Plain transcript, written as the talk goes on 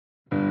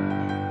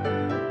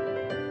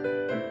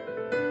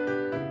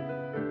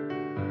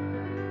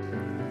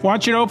I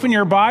want you to open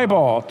your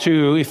Bible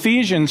to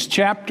Ephesians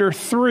chapter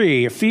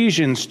 3.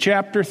 Ephesians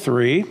chapter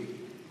 3.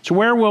 It's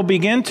where we'll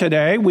begin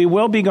today. We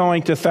will be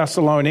going to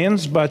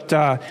Thessalonians, but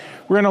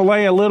we're going to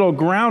lay a little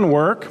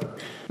groundwork.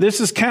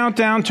 This is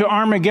Countdown to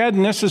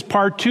Armageddon. This is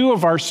part 2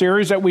 of our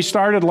series that we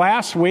started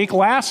last week.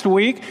 Last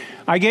week,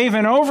 I gave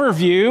an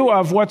overview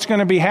of what's going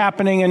to be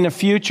happening in the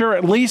future,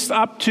 at least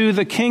up to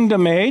the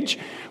Kingdom Age.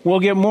 We'll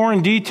get more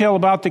in detail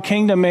about the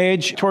Kingdom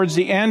Age towards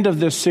the end of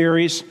this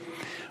series.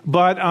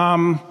 But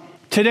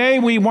today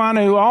we want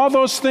to, all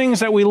those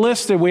things that we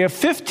listed, we have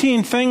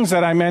 15 things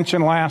that I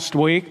mentioned last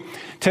week.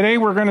 Today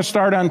we're going to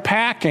start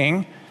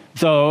unpacking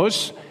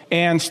those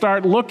and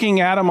start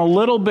looking at them a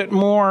little bit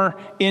more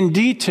in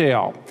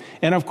detail.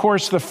 And of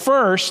course, the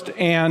first,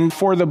 and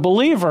for the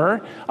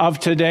believer of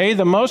today,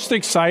 the most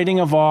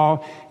exciting of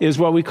all is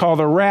what we call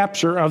the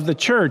rapture of the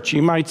church.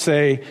 You might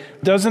say,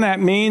 doesn't that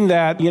mean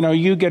that,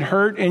 you get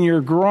hurt in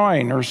your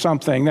groin or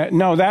something?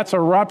 No, that's a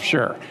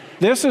rupture.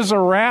 This is a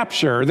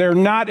rapture. They're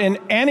not in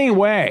any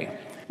way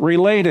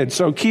related,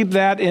 so keep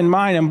that in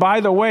mind. And by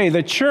the way,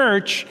 the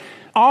church,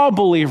 all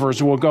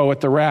believers will go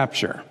at the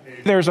rapture.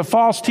 There's a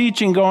false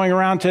teaching going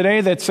around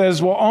today that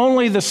says, well,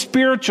 only the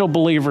spiritual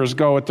believers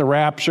go at the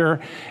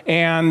rapture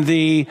and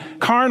the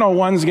carnal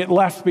ones get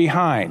left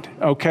behind,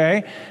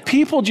 okay?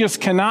 People just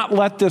cannot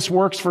let this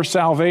works for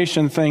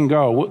salvation thing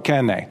go,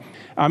 can they?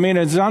 I mean,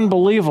 it's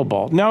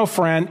unbelievable. No,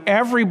 friend,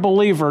 every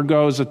believer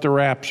goes at the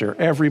rapture,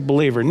 every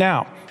believer.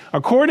 Now,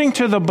 according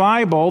to the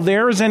Bible,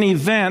 there is an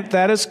event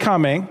that is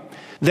coming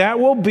that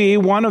will be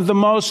one of the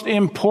most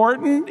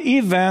important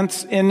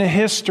events in the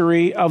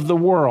history of the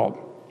world.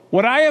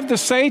 What I have to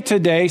say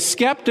today,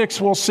 skeptics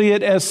will see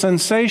it as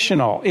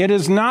sensational. It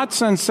is not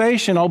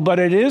sensational, but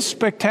it is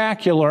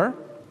spectacular,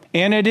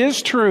 and it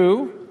is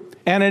true,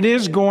 and it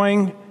is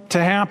going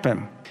to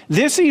happen.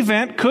 This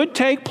event could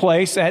take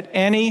place at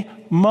any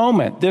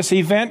moment. This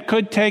event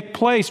could take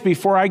place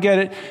before I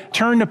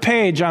turn the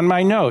page on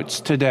my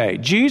notes today.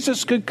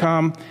 Jesus could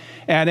come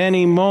at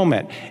any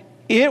moment.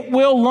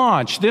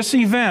 This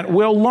event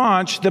will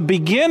launch the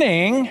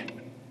beginning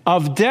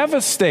of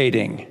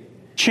devastating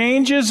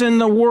changes in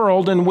the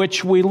world in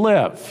which we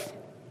live,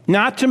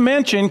 not to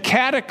mention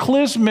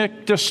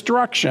cataclysmic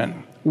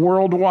destruction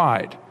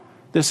worldwide.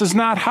 This is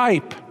not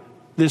hype.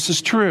 This is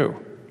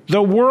true.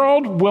 The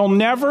world will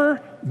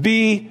never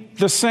be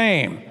the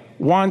same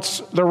once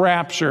the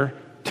rapture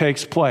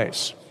takes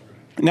place.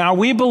 Now,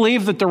 we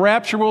believe that the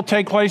rapture will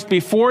take place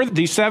before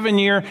the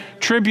 7-year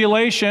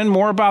tribulation.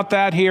 More about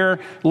that here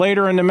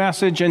later in the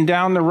message and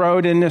down the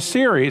road in this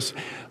series.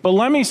 But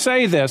let me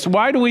say this.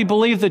 Why do we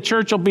believe the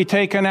church will be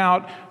taken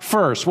out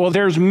first? Well,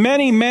 there's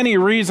many, many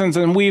reasons,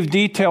 and we've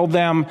detailed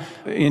them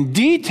in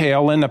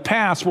detail in the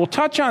past. We'll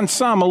touch on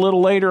some a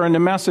little later in the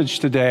message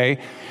today.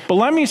 But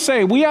let me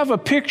say, we have a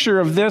picture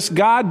of this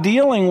God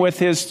dealing with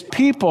his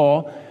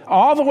people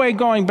all the way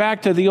going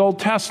back to the Old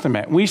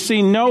Testament. We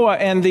see Noah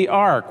and the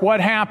ark. What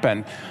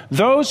happened?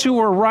 Those who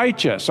were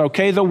righteous,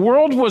 okay, the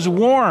world was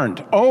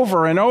warned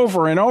over and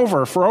over and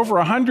over. For over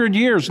 100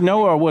 years,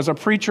 Noah was a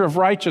preacher of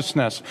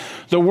righteousness.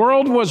 The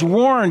world was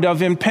warned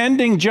of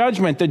impending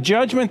judgment, the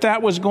judgment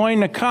that was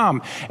going to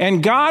come.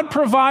 And God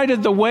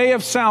provided the way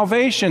of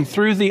salvation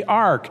through the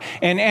ark.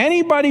 And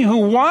anybody who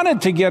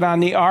wanted to get on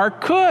the ark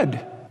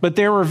could. But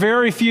there were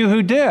very few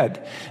who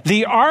did.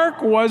 The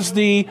ark was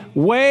the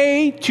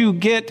way to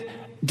get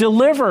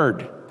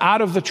delivered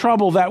out of the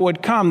trouble that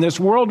would come, this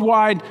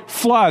worldwide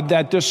flood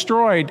that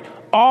destroyed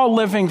all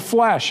living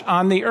flesh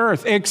on the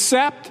earth,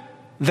 except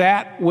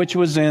that which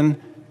was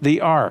in the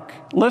ark.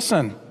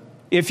 Listen,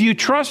 if you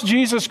trust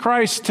Jesus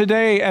Christ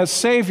today as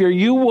Savior,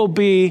 you will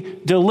be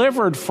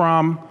delivered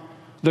from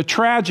the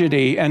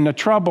tragedy and the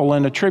trouble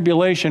and the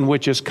tribulation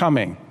which is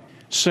coming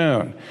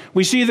soon.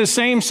 We see the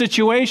same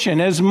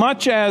situation. As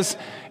much as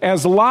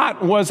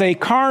Lot was a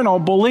carnal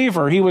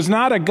believer, he was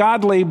not a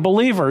godly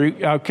believer,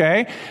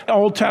 okay?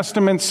 Old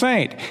Testament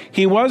saint.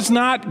 He was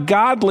not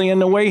godly in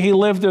the way he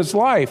lived his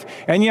life.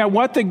 And yet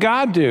what did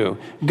God do?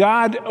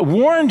 God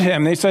warned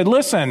him. They said,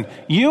 listen,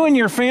 you and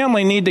your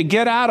family need to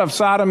get out of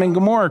Sodom and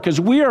Gomorrah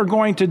because we are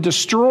going to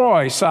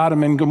destroy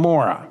Sodom and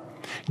Gomorrah.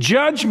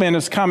 Judgment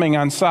is coming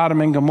on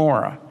Sodom and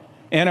Gomorrah.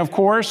 And of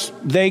course,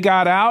 they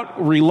got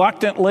out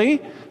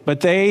reluctantly, but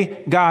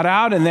they got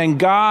out, and then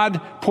God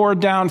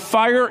poured down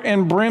fire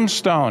and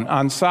brimstone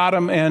on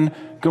Sodom and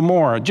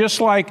Gomorrah,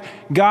 just like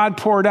God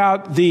poured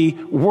out the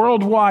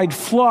worldwide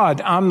flood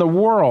on the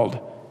world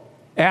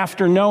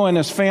after Noah and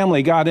his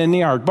family got in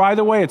the ark. By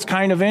the way, it's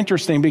kind of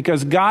interesting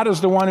because God is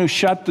the one who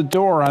shut the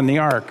door on the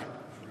ark.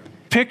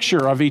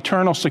 Picture of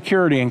eternal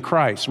security in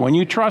Christ. When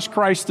you trust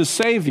Christ as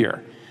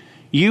Savior,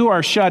 you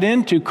are shut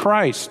into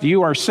Christ.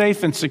 You are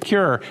safe and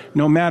secure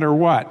no matter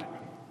what.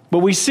 But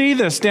we see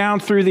this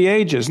down through the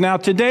ages. Now,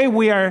 today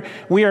we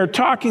are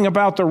talking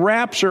about the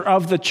rapture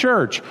of the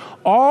church.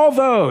 All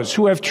those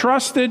who have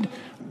trusted,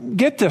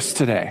 get this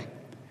today.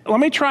 Let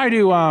me try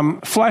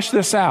to flesh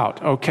this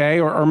out, okay,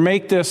 or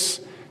make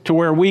this to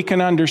where we can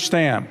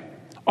understand.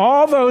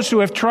 All those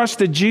who have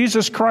trusted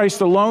Jesus Christ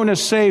alone as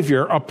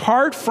Savior,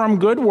 apart from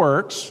good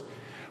works,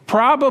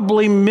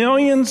 Probably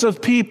millions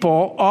of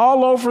people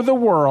all over the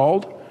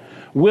world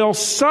will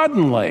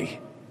suddenly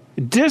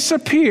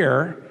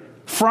disappear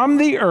from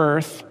the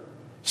earth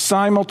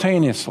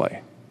simultaneously.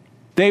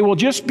 They will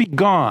just be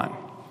gone.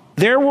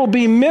 There will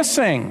be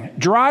missing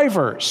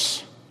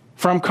drivers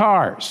from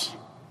cars.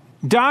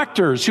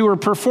 Doctors who are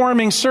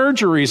performing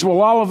surgeries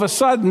will all of a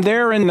sudden,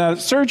 they're in the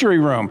surgery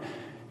room,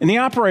 in the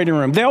operating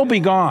room, they'll be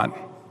gone,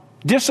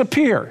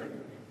 disappear.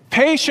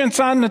 Patients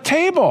on the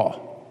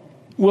table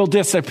will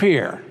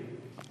disappear.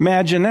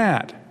 Imagine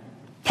that.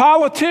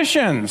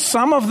 Politicians,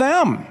 some of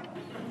them.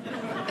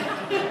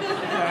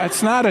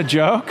 That's not a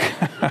joke.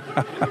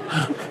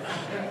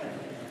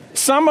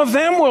 Some of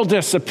them will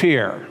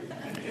disappear.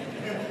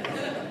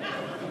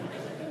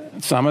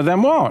 Some of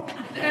them won't.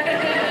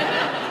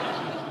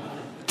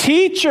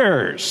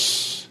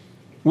 Teachers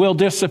will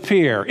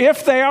disappear.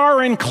 If they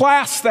are in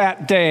class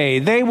that day,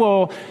 they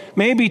will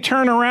maybe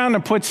turn around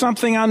and put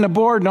something on the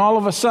board, and all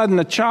of a sudden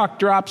the chalk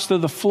drops to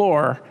the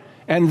floor,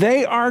 and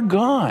they are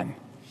gone.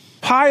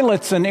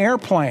 Pilots and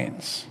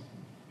airplanes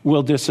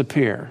will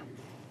disappear.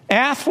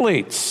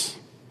 Athletes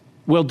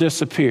will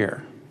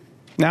disappear.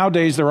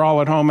 Nowadays, they're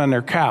all at home on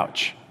their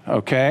couch,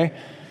 okay,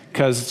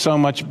 because so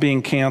much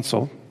being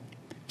canceled.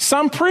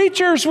 Some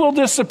preachers will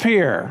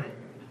disappear.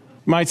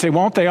 You might say,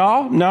 won't they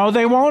all? No,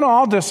 they won't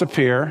all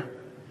disappear.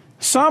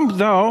 Some,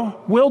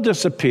 though, will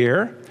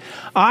disappear.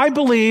 I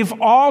believe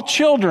all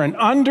children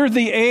under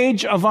the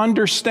age of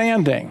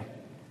understanding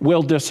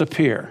will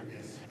disappear.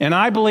 And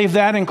I believe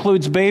that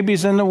includes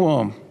babies in the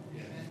womb.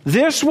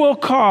 This will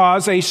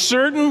cause a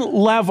certain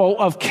level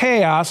of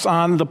chaos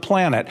on the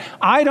planet.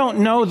 I don't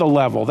know the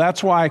level.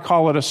 That's why I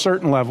call it a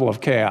certain level of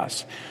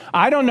chaos.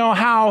 I don't know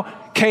how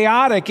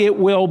chaotic it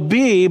will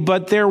be,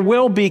 but there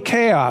will be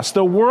chaos.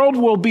 The world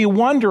will be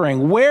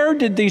wondering, where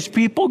did these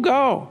people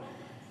go?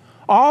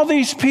 All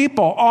these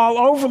people all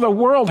over the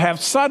world have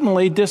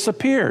suddenly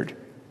disappeared.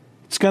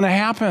 It's going to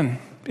happen.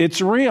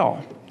 It's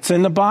real. It's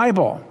in the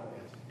Bible.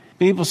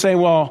 People say,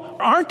 well,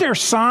 aren't there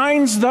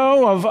signs,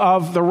 though,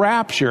 of the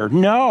rapture?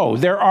 No,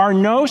 there are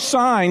no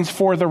signs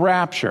for the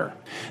rapture.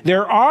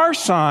 There are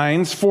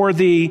signs for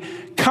the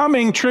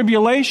coming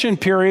tribulation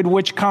period,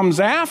 which comes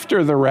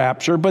after the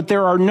rapture, but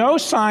there are no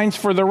signs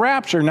for the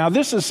rapture. Now,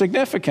 this is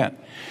significant.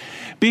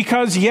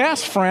 Because,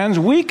 yes, friends,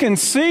 we can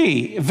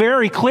see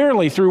very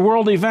clearly through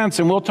world events,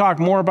 and we'll talk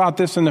more about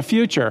this in the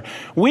future.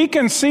 We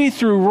can see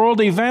through world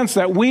events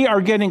that we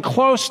are getting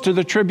close to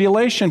the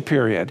tribulation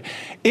period.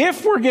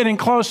 If we're getting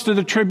close to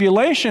the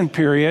tribulation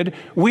period,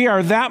 we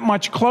are that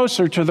much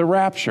closer to the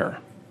rapture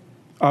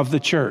of the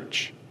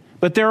church.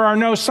 But there are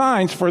no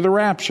signs for the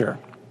rapture.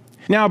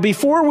 Now,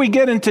 before we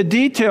get into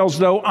details,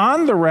 though,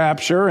 on the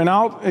rapture, and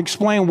I'll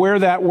explain where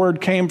that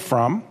word came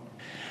from,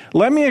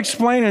 let me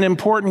explain an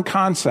important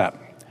concept.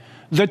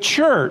 The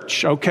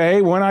church,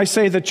 okay, when I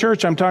say the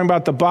church, I'm talking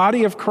about the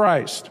body of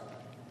Christ.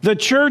 The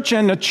church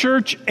and the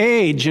church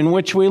age in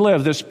which we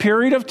live, this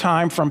period of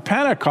time from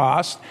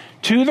Pentecost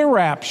to the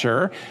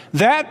rapture,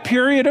 that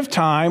period of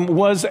time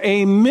was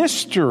a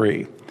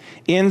mystery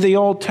in the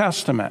Old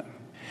Testament.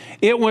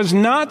 It was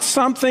not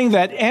something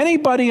that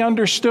anybody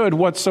understood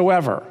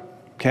whatsoever,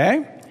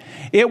 okay?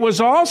 It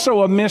was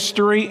also a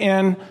mystery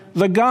in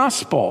the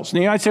Gospels.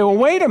 Now, I'd say, well,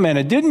 wait a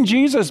minute. Didn't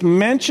Jesus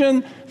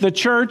mention the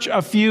church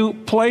a few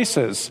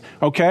places?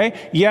 Okay,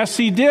 yes,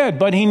 he did,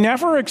 but he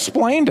never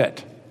explained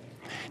it.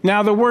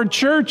 Now, the word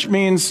church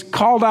means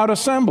called out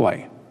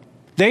assembly.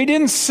 They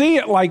didn't see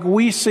it like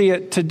we see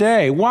it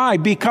today. Why?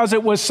 Because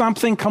it was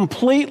something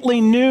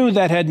completely new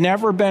that had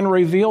never been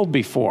revealed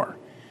before.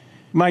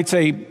 You might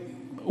say,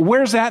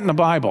 where's that in the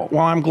Bible?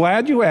 Well, I'm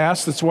glad you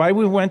asked. That's why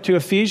we went to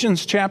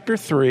Ephesians chapter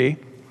 3.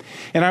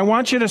 And I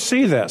want you to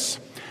see this.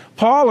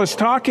 Paul is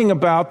talking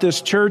about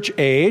this church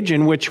age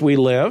in which we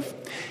live.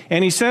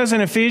 And he says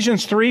in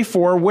Ephesians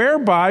 3:4,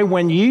 whereby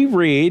when ye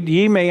read,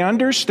 ye may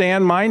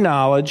understand my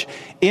knowledge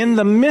in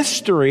the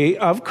mystery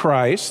of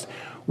Christ,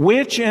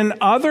 which in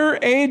other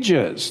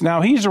ages,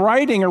 now he's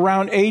writing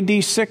around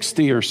AD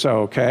 60 or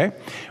so, okay,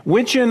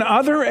 which in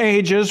other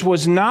ages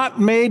was not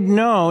made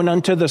known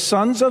unto the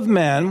sons of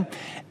men,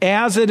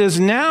 as it is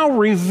now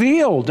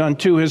revealed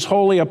unto his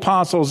holy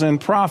apostles and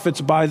prophets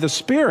by the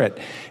Spirit.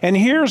 And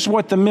here's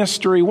what the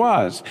mystery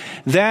was,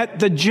 that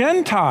the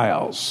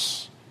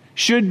Gentiles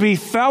should be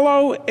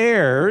fellow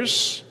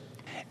heirs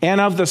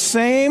and of the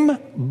same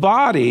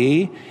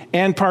body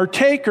and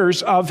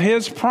partakers of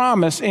his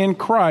promise in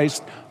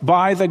Christ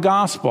by the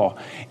gospel.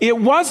 It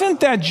wasn't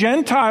that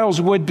Gentiles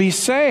would be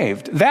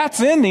saved. That's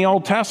in the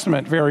Old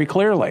Testament very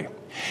clearly.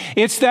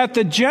 It's that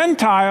the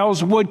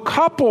Gentiles would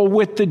couple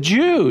with the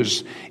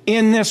Jews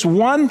in this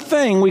one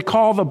thing we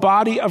call the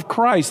body of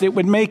Christ. It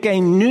would make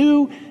a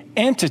new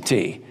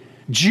entity,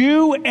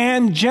 Jew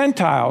and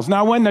Gentiles.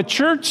 Now, when the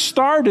church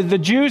started, the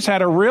Jews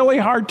had a really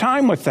hard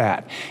time with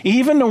that,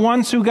 even the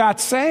ones who got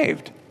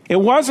saved. It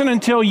wasn't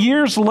until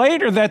years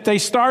later that they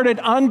started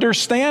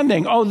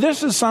understanding, oh,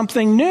 this is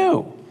something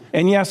new.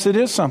 And yes, it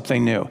is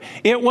something new.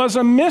 It was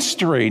a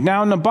mystery.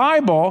 Now, in the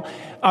Bible,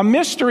 a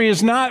mystery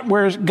is not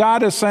where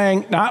God is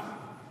saying, no,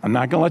 I'm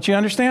not going to let you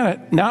understand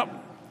it. No,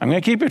 I'm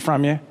going to keep it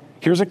from you.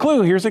 Here's a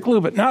clue,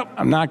 but no,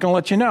 I'm not going to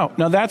let you know.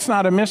 No, that's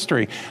not a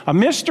mystery. A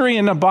mystery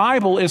in the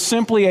Bible is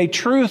simply a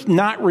truth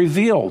not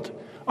revealed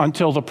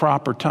until the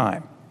proper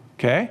time,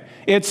 okay?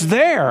 It's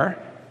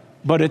there,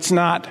 but it's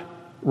not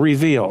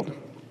revealed.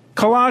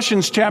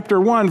 Colossians chapter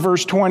 1,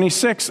 verse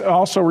 26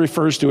 also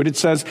refers to it. It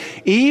says,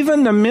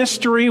 even the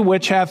mystery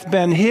which hath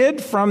been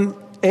hid from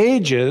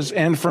ages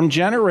and from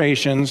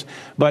generations,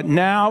 but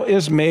now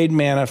is made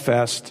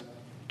manifest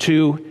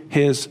to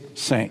his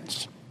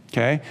saints.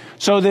 Okay?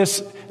 So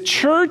this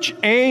church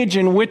age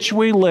in which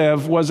we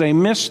live was a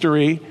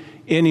mystery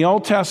in the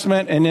Old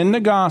Testament and in the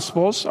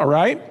Gospels, all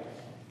right?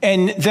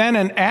 And then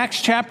in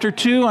Acts chapter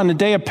 2, on the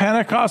day of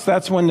Pentecost,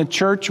 that's when the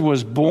church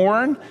was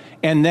born.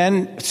 And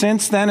then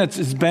since then,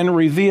 it's been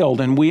revealed,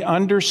 and we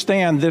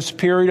understand this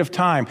period of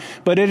time.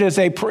 But it is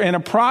an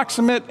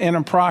approximate,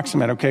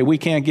 okay? We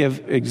can't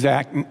give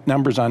exact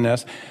numbers on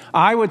this.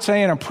 I would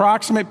say an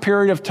approximate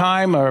period of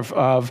time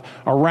of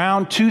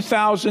around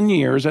 2,000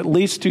 years, at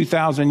least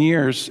 2,000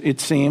 years, it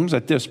seems,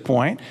 at this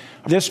point.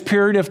 This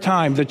period of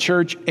time, the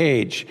church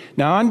age.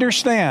 Now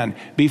understand,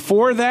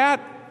 before that,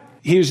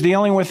 he was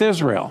dealing with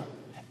Israel.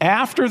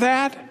 After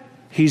that,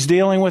 he's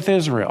dealing with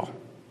Israel.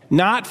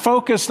 Not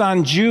focused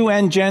on Jew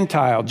and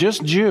Gentile,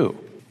 just Jew.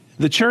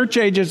 The church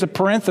age is a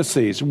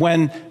parenthesis.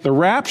 When the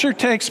rapture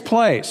takes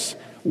place,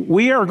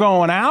 we are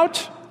going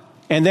out,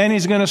 and then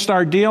he's going to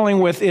start dealing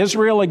with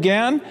Israel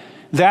again.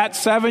 That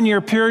 7-year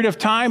period of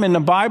time in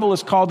the Bible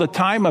is called the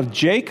time of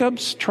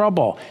Jacob's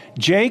trouble.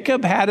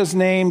 Jacob had his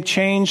name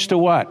changed to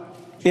what?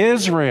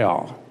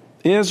 Israel.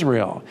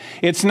 Israel.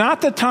 It's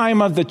not the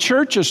time of the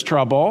church's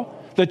trouble.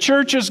 The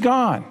church is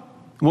gone.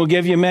 We'll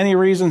give you many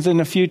reasons in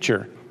the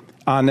future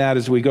on that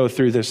as we go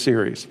through this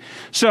series.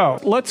 So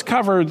let's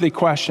cover the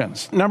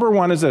questions. Number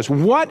one is this: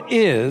 what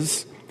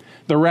is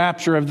the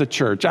rapture of the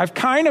church? I've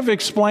kind of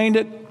explained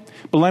it,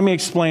 but let me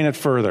explain it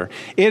further.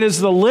 It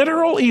is the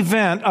literal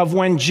event of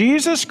when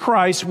Jesus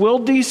Christ will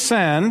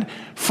descend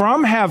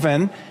from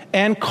heaven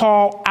and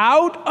call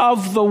out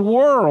of the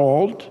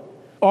world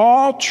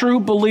all true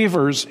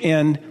believers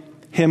in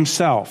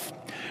himself.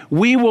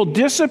 We will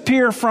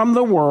disappear from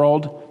the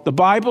world, the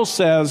Bible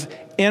says,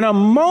 in a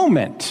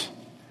moment,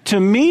 to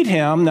meet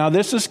him, now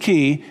this is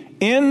key,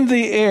 in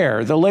the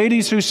air. The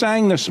ladies who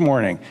sang this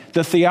morning,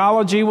 the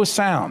theology was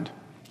sound.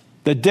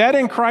 The dead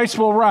in Christ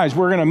will rise.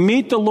 We're going to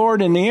meet the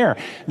Lord in the air.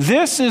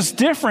 This is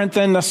different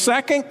than the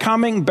second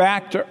coming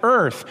back to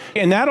earth.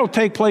 And that'll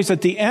take place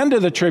at the end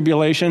of the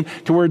tribulation,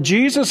 to where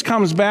Jesus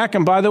comes back.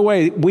 And by the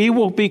way, we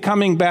will be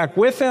coming back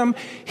with him.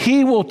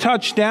 He will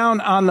touch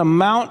down on the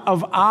Mount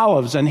of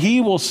Olives, and he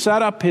will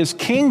set up his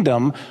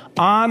kingdom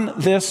on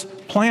this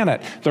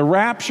planet. The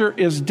rapture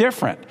is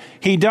different.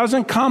 He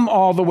doesn't come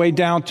all the way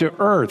down to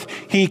earth.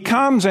 He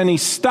comes and he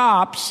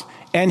stops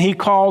and he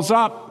calls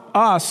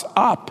us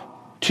up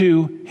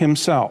to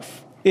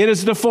himself. It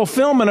is the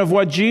fulfillment of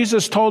what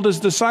Jesus told his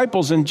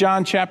disciples in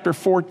John chapter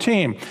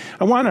 14.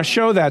 I want to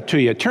show that to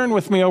you. Turn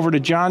with me over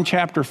to John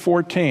chapter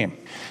 14.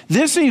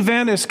 This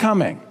event is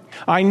coming.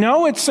 I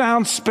know it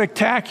sounds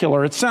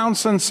spectacular. It sounds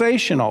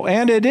sensational,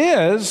 and it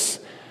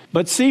is.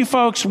 But see,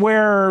 folks,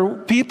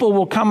 where people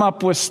will come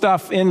up with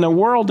stuff in the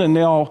world and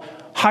they'll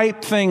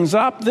hype things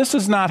up, this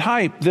is not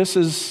hype. This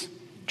is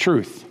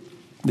truth.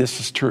 This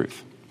is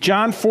truth.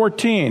 John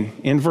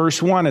 14, in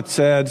verse 1, it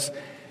says,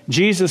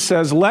 Jesus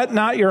says, let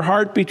not your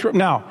heart be troubled.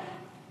 Now,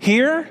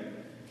 here,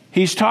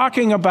 he's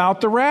talking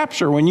about the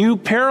rapture. When you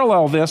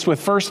parallel this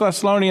with 1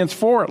 Thessalonians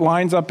 4, it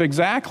lines up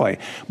exactly.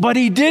 But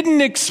he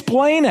didn't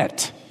explain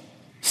it.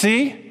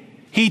 See?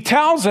 He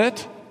tells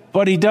it,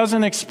 but he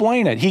doesn't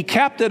explain it. He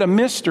kept it a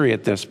mystery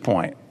at this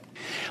point.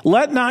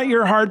 Let not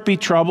your heart be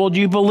troubled.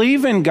 You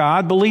believe in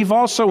God, believe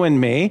also in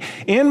me.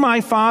 In my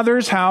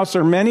Father's house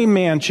are many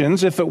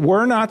mansions. If it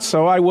were not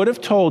so, I would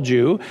have told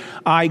you.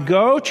 I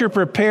go to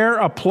prepare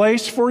a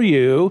place for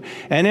you.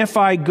 And if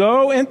I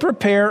go and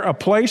prepare a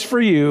place for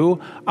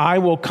you, I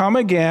will come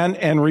again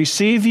and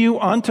receive you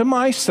unto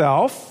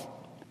myself.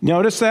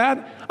 Notice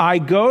that? I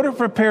go to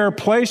prepare a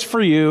place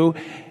for you.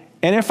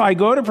 And if I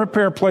go to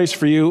prepare a place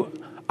for you,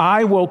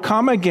 I will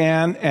come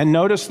again, and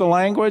notice the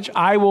language,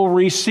 I will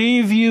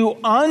receive you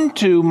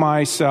unto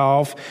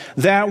myself,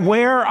 that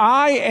where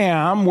I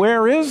am,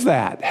 where is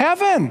that?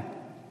 Heaven.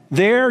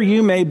 There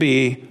you may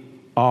be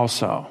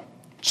also.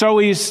 So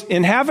he's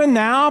in heaven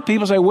now.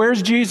 People say,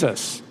 where's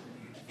Jesus?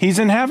 He's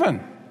in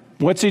heaven.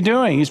 What's he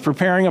doing? He's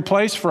preparing a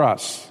place for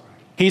us.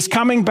 He's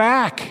coming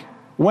back.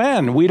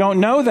 When? We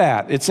don't know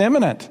that. It's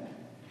imminent.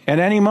 At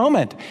any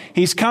moment,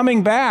 he's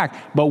coming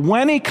back. But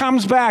when he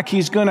comes back,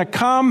 he's going to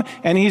come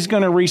and he's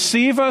going to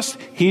receive us.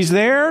 He's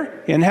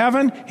there in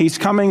heaven. He's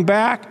coming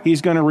back.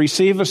 He's going to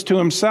receive us to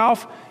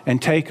himself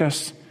and take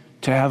us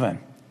to heaven.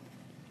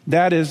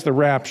 That is the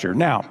rapture.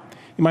 Now,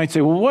 you might say,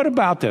 well, what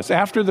about this?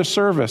 After the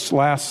service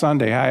last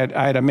Sunday,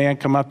 I had a man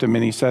come up to me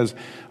and he says,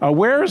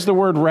 where is the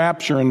word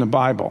rapture in the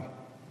Bible?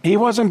 He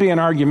wasn't being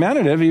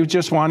argumentative. He was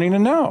just wanting to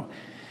know.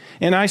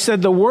 And I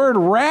said, the word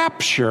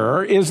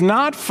rapture is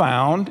not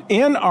found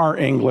in our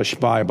English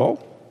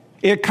Bible.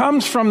 It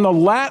comes from the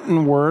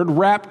Latin word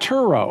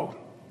rapturo.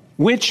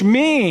 which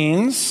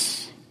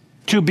means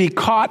to be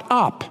caught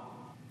up.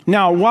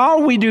 Now,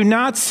 while we do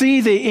not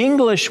see the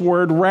English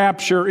word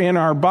rapture in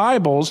our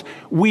Bibles,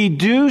 we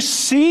do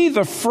see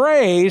the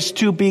phrase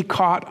to be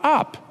caught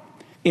up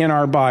in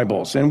our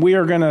Bibles. And we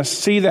are going to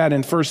see that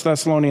in 1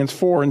 Thessalonians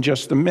 4 in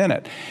just a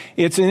minute.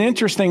 It's an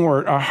interesting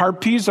word.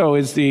 Harpazo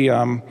is the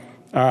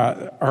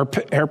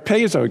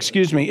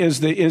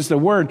is the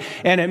word,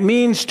 and it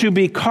means to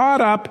be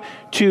caught up,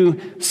 to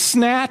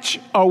snatch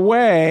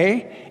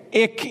away.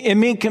 It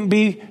can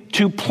be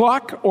to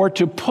pluck or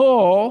to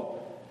pull.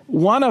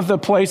 One of the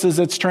places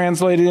it's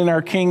translated in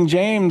our King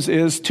James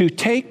is to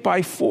take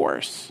by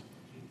force.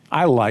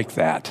 I like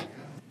that.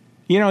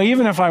 You know,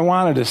 even if I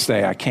wanted to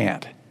stay, I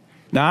can't.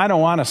 Now, I don't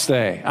want to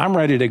stay. I'm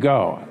ready to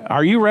go.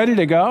 Are you ready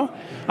to go?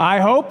 I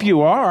hope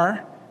you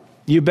are.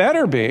 You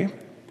better be.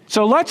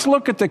 So let's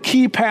look at the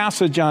key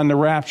passage on the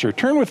rapture.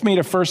 Turn with me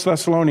to 1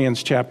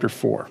 Thessalonians chapter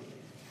 4.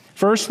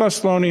 1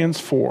 Thessalonians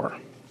 4.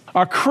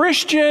 A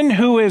Christian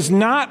who is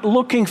not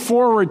looking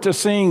forward to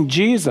seeing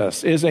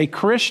Jesus is a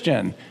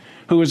Christian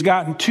who has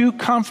gotten too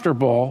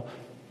comfortable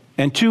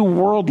and too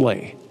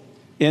worldly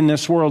in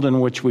this world in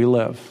which we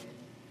live.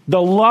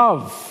 The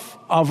love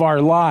of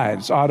our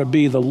lives ought to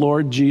be the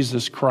Lord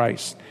Jesus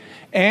Christ.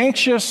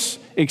 Anxious,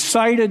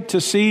 excited to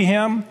see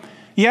him.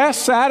 Yes,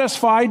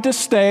 satisfied to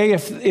stay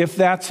if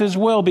that's his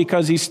will,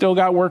 because he's still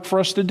got work for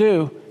us to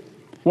do.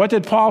 What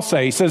did Paul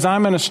say? He says,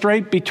 I'm in a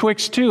strait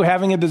betwixt two,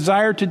 having a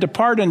desire to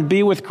depart and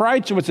be with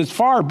Christ, which is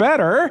far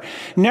better.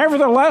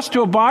 Nevertheless,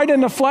 to abide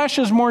in the flesh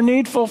is more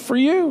needful for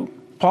you.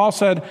 Paul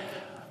said,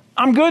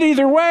 I'm good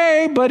either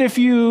way, but if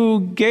you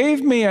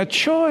gave me a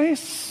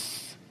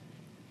choice,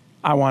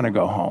 I want to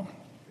go home.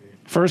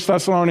 1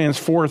 Thessalonians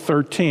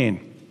 4:13.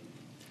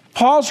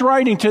 Paul's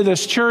writing to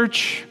this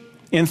church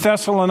in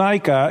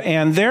Thessalonica,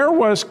 and there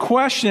was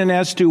question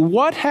as to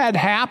what had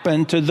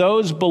happened to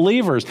those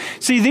believers.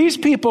 See, these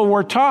people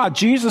were taught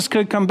Jesus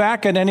could come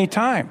back at any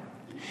time.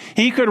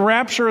 He could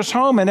rapture us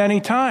home at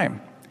any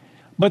time.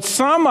 But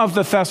some of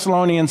the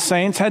Thessalonian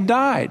saints had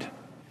died.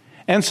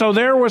 And so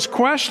there was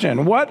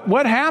question.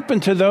 What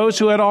happened to those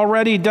who had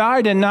already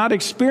died and not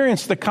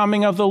experienced the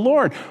coming of the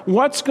Lord?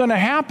 What's going to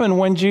happen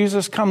when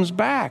Jesus comes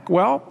back?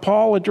 Well,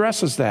 Paul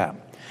addresses that.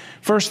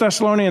 1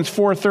 Thessalonians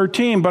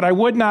 4:13, but I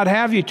would not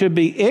have you to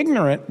be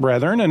ignorant,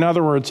 brethren. In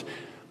other words,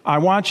 I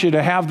want you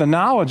to have the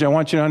knowledge. I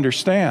want you to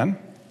understand.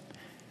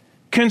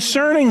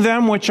 Concerning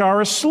them which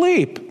are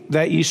asleep,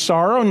 that ye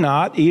sorrow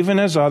not, even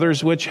as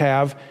others which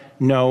have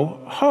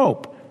no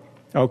hope.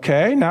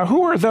 Okay, now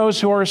who are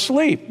those who are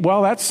asleep?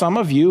 Well, that's some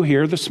of you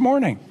here this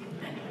morning.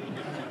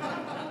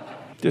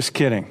 Just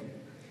kidding.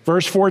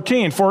 Verse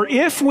 14, for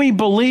if we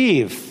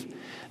believe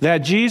that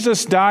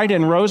Jesus died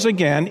and rose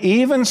again,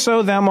 even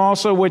so them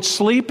also which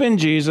sleep in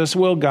Jesus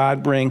will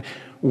God bring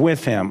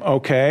with him.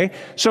 Okay,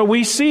 so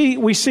we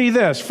see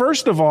this.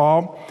 First of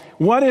all,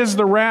 what is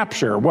the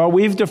rapture? Well,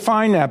 we've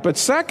defined that. But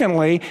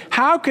secondly,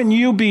 how can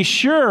you be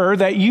sure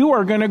that you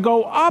are going to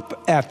go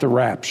up at the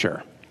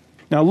rapture?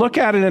 Now look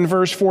at it in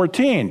verse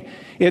 14.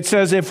 It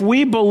says, if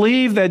we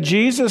believe that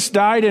Jesus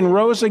died and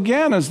rose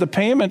again as the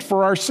payment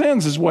for our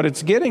sins, is what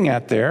it's getting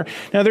at there.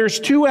 Now there's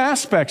two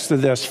aspects to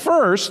this.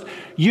 First,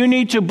 you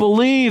need to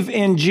believe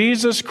in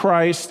Jesus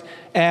Christ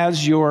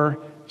as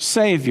your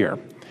Savior.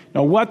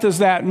 Now what does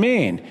that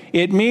mean?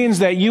 It means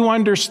that you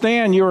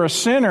understand you're a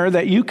sinner,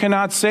 that you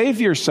cannot save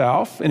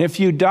yourself, and if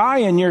you die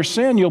in your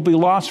sin, you'll be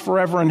lost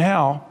forever in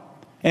hell.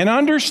 And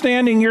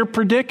understanding your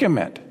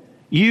predicament.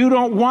 You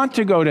don't want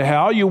to go to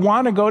hell, you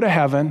want to go to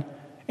heaven,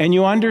 and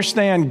you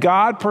understand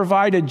God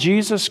provided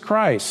Jesus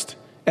Christ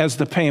as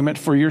the payment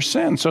for your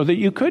sin so that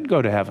you could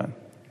go to heaven.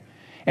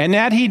 And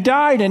that he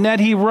died and that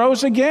he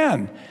rose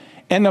again.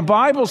 And the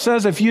Bible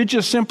says if you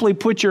just simply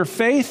put your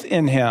faith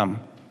in him,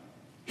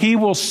 he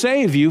will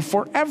save you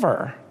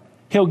forever.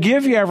 He'll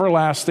give you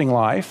everlasting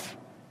life,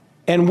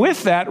 and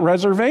with that,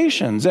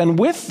 reservations. And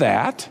with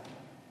that,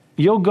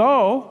 you'll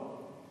go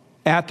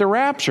at the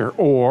rapture.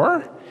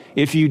 Or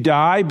if you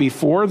die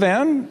before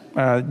then,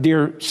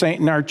 dear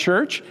saint in our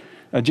church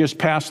just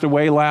passed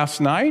away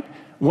last night.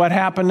 What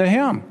happened to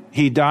him?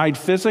 He died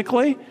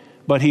physically,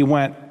 but he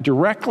went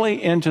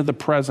directly into the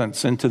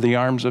presence, into the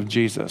arms of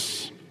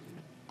Jesus.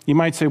 You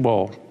might say,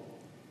 well,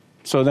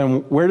 so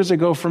then where does it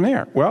go from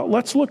there? Well,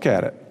 let's look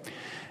at it.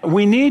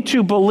 We need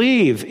to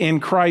believe in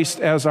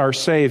Christ as our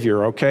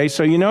Savior, okay?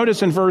 So you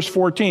notice in verse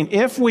 14,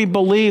 if we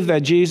believe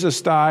that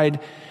Jesus died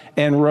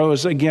and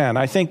rose again.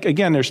 I think,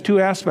 again, there's two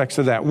aspects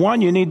of that.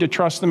 One, you need to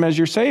trust him as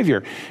your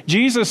Savior.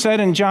 Jesus said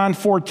in John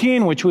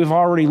 14, which we've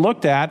already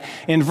looked at,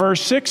 in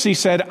verse 6, he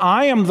said,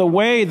 I am the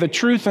way, the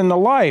truth, and the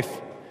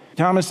life.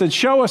 Thomas said,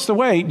 show us the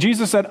way.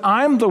 Jesus said,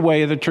 I'm the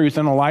way, the truth,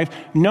 and the life.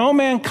 No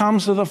man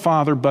comes to the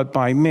Father but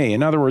by me.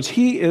 In other words,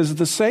 he is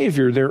the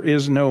Savior. There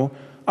is no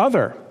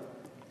other.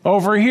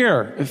 Over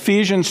here,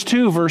 Ephesians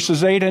 2,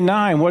 verses 8 and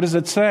 9, what does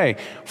it say?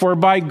 For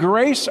by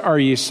grace are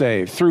ye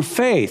saved, through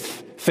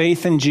faith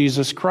in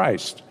Jesus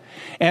Christ.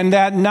 And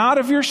that not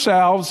of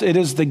yourselves, it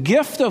is the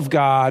gift of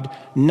God,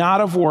 not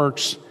of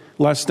works,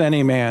 lest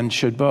any man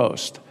should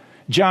boast.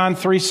 John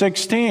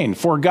 3:16,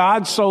 for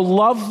God so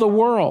loved the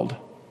world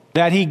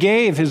that he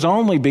gave his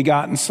only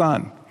begotten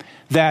Son,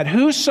 that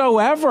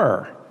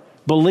whosoever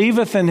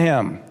believeth in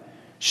him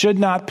should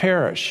not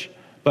perish,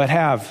 but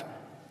have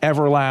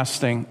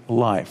everlasting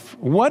life.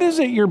 What is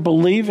it you're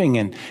believing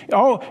in?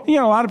 Oh, a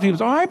lot of people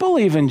say, I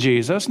believe in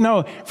Jesus.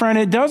 No, friend,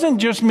 it doesn't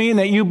just mean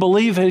that you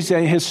believe he's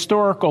a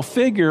historical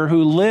figure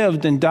who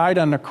lived and died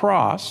on the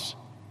cross.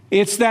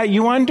 It's that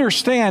you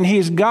understand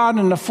he's God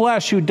in the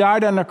flesh who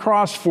died on the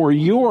cross for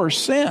your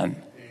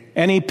sin.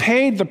 And he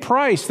paid the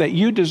price that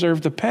you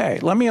deserve to pay.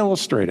 Let me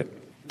illustrate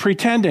it.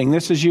 Pretending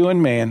this is you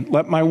and me, and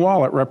let my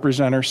wallet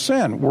represent our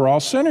sin. We're all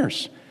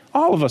sinners.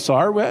 All of us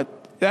are.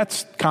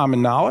 That's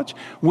common knowledge.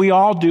 We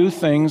all do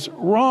things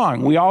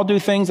wrong. We all do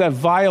things that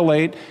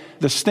violate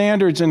the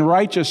standards and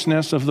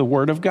righteousness of the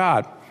Word of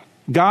God.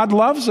 God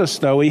loves us,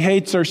 though. He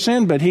hates our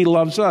sin, but he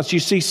loves us. You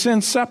see,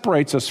 sin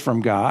separates us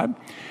from God.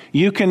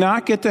 You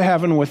cannot get to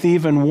heaven with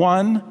even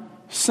one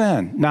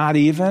sin. Not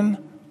even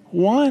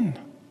one.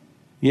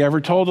 You ever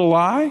told a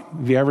lie?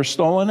 Have you ever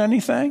stolen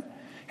anything?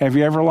 Have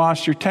you ever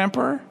lost your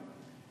temper?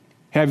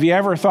 Have you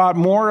ever thought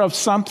more of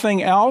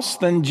something else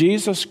than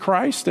Jesus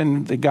Christ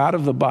and the God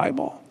of the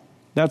Bible?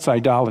 That's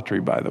idolatry,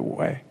 by the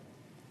way.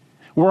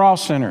 We're all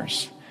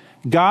sinners.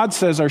 God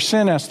says our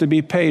sin has to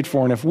be paid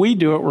for, and if we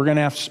do it, we're going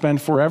to have to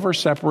spend forever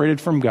separated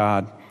from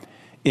God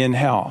in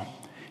hell.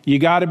 You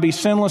got to be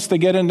sinless to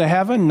get into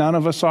heaven. None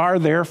of us are.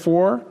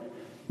 Therefore,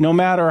 no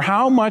matter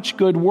how much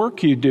good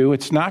work you do,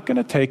 it's not going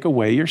to take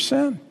away your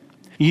sin.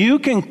 You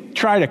can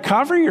try to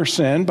cover your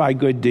sin by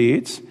good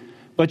deeds,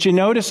 but you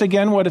notice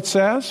again what it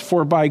says,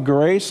 for by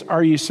grace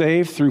are you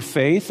saved through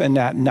faith, and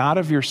that not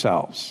of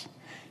yourselves.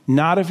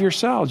 Not of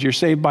yourselves. You're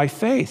saved by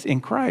faith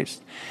in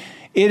Christ.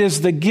 It is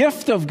the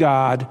gift of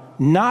God,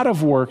 not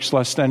of works,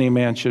 lest any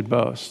man should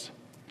boast.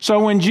 So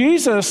when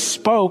Jesus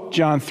spoke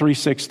John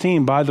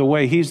 3:16, by the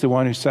way, he's the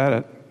one who said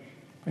it.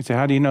 I say,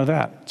 how do you know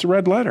that? It's a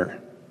red letter.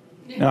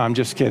 No, I'm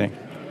just kidding.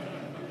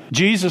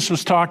 Jesus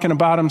was talking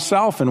about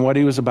himself and what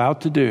he was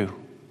about to do.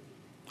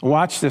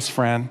 Watch this,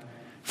 friend.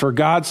 For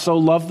God so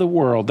loved the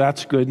world,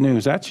 that's good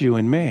news. That's you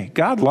and me.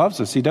 God loves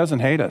us. He doesn't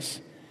hate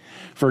us.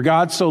 For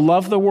God so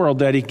loved the world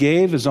that he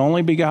gave his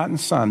only begotten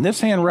Son.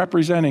 This hand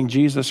representing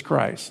Jesus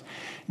Christ.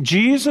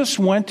 Jesus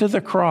went to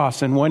the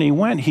cross, and when he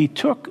went, he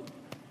took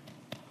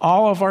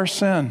all of our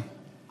sin.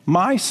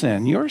 My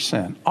sin, your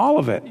sin, all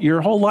of it,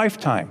 your whole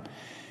lifetime.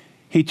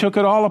 He took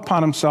it all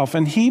upon himself,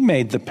 and he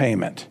made the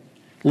payment,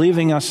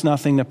 leaving us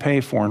nothing to pay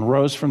for, and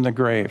rose from the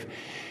grave.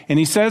 And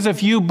he says,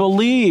 if you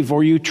believe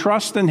or you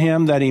trust in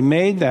him that he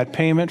made that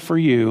payment for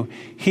you,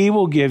 he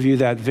will give you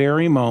that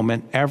very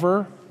moment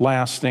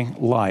everlasting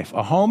life,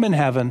 a home in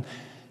heaven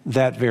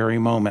that very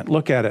moment.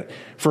 Look at it.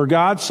 For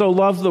God so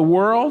loved the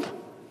world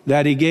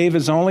that he gave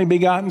his only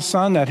begotten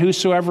Son, that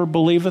whosoever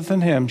believeth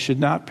in him should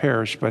not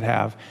perish but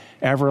have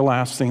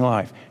everlasting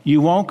life.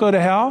 You won't go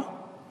to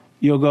hell,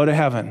 you'll go to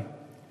heaven.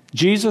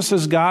 Jesus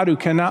is God who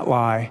cannot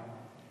lie.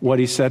 What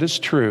he said is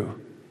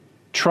true.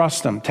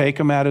 Trust him. Take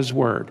him at his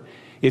word.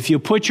 If you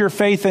put your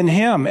faith in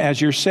him as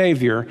your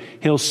Savior,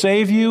 he'll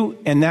save you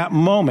in that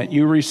moment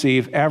you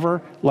receive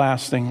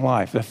everlasting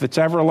life. If it's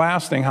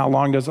everlasting, how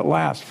long does it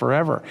last?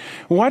 Forever.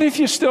 What if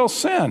you still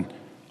sin?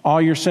 All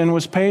your sin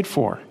was paid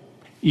for.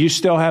 You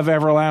still have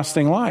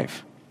everlasting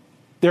life.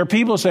 There are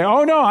people who say,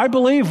 oh no, I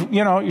believe,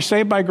 you're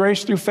saved by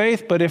grace through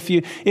faith, but if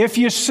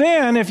you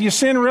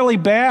sin really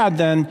bad,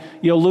 then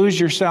you'll lose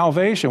your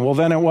salvation. Well,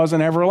 then it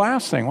wasn't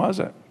everlasting, was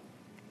it?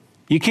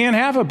 You can't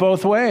have it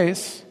both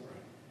ways.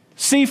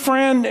 See,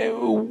 friend,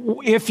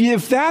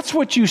 if that's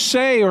what you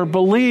say or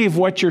believe,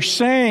 what you're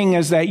saying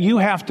is that you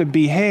have to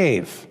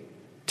behave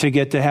to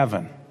get to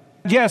heaven.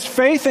 Yes,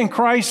 faith in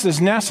Christ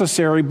is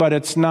necessary, but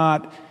it's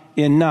not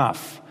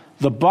enough.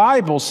 The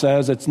Bible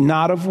says it's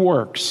not of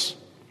works,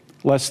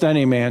 lest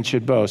any man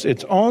should boast.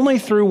 It's only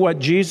through what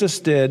Jesus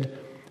did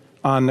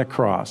on the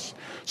cross.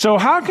 So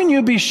how can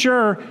you be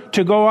sure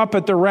to go up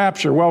at the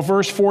rapture? Well,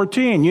 verse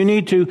 14, you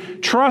need to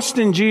trust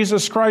in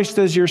Jesus Christ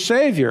as your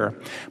Savior.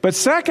 But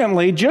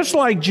secondly, just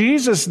like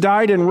Jesus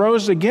died and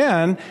rose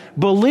again,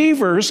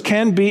 believers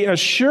can be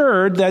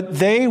assured that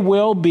they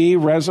will be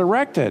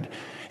resurrected.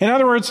 In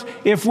other words,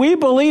 if we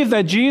believe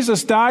that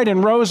Jesus died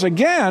and rose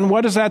again,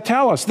 what does that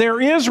tell us?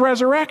 There is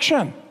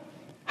resurrection.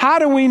 How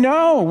do we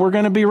know we're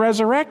going to be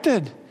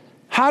resurrected?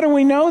 How do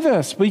we know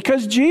this?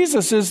 Because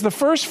Jesus is the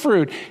first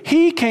fruit.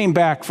 He came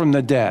back from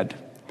the dead.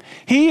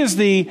 He is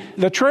the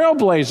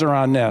trailblazer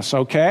on this,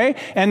 okay?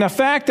 And the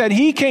fact that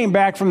he came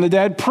back from the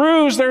dead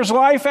proves there's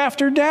life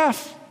after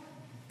death.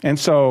 And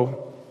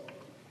so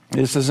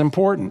this is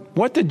important.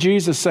 What did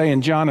Jesus say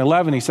in John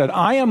 11? He said,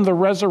 I am the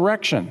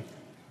resurrection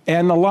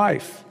and the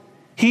life.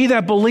 He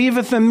that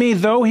believeth in me,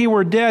 though he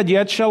were dead,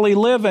 yet shall he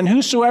live. And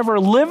whosoever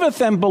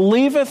liveth and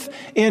believeth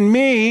in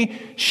me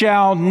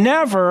shall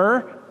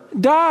never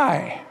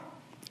die.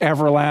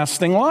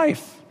 Everlasting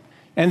life.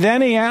 And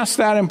then he asked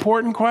that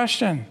important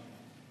question.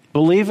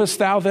 Believest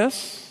thou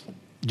this?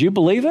 Do you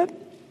believe it?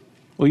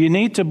 Well, you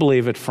need to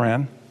believe it,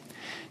 friend.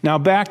 Now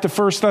back to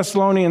 1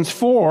 Thessalonians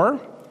 4.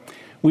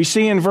 We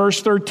see in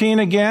verse 13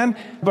 again,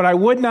 but I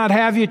would not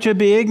have you to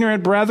be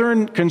ignorant,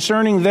 brethren,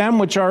 concerning them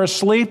which are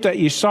asleep, that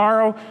ye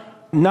sorrow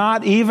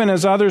not even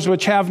as others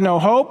which have no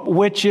hope,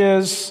 which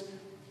is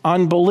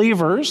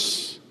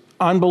unbelievers.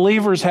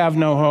 Unbelievers have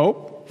no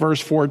hope.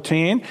 Verse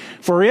 14,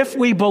 for if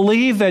we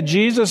believe that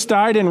Jesus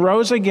died and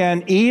rose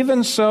again,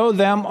 even so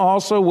them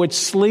also which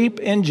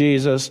sleep in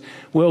Jesus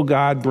will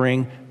God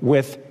bring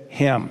with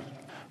him.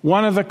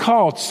 One of the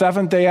cults,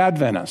 Seventh-day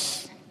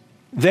Adventists,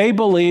 they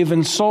believe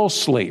in soul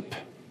sleep.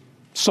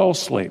 Soul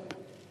sleep.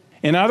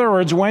 In other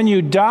words, when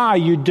you die,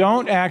 you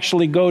don't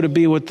actually go to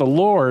be with the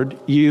Lord,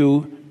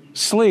 you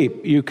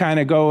sleep. You kind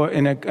of go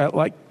in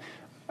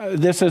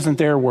this isn't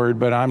their word,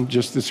 but I'm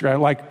just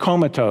describing, like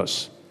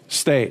comatose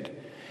state.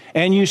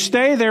 And you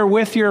stay there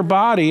with your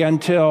body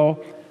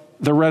until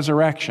the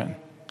resurrection.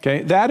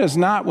 Okay? That is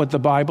not what the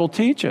Bible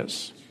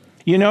teaches.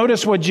 You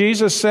notice what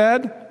Jesus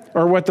said,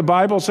 or what the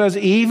Bible says,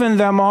 even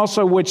them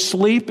also which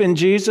sleep in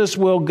Jesus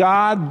will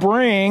God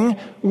bring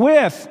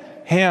with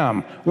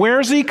him.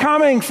 Where's he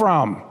coming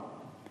from?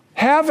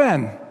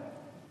 Heaven.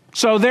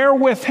 So they're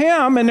with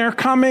him and they're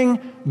coming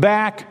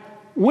back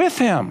with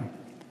him.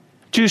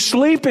 To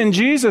sleep in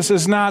Jesus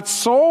is not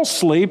soul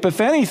sleep.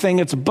 If anything,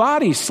 it's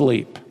body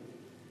sleep.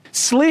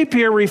 Sleep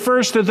here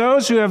refers to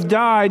those who have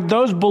died,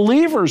 those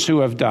believers who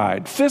have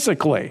died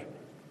physically.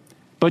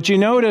 But you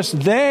notice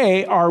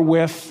they are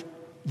with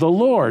the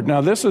Lord.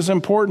 Now, this is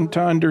important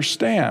to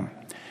understand.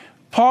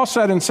 Paul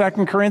said in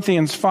 2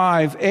 Corinthians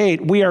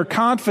 5:8, we are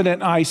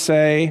confident, I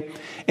say,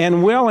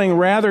 and willing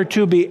rather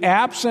to be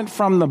absent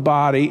from the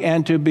body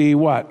and to be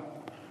what?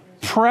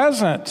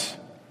 Present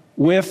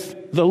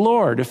with the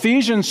Lord.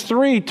 Ephesians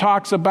 3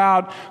 talks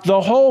about the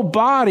whole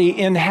body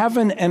in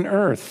heaven and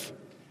earth.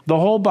 The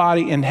whole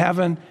body in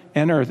heaven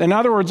and earth. In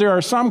other words, there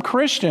are some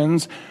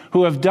Christians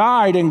who have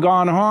died and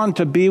gone on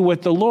to be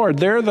with the Lord.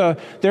 They're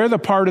the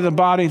part of the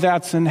body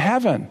that's in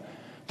heaven.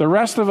 The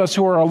rest of us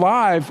who are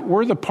alive,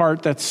 we're the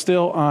part that's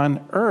still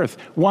on earth.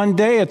 One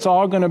day it's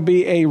all going to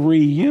be a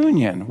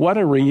reunion. What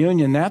a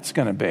reunion that's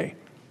going to be.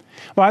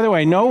 By the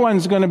way, no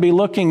one's going to be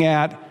looking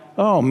at,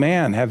 oh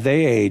man, have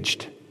they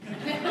aged?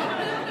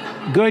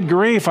 Good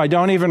grief, I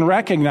don't even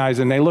recognize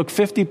them. They look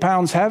 50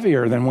 pounds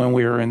heavier than when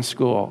we were in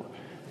school.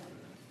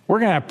 We're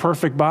going to have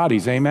perfect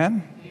bodies,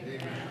 amen?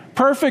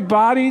 Perfect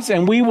bodies,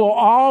 and we will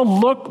all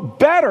look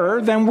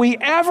better than we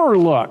ever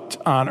looked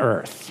on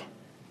earth.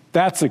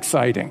 That's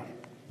exciting.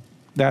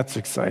 That's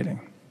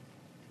exciting.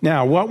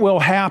 Now, what will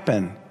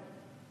happen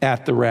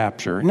at the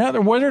rapture? Now,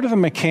 what are the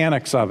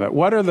mechanics of it?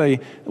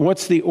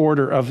 What's the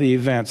order of the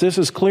events? This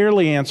is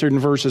clearly answered in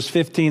verses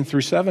 15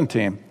 through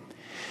 17.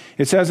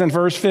 It says in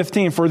verse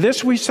 15, for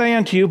this we say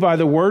unto you by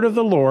the word of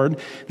the Lord,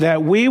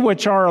 that we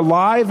which are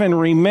alive and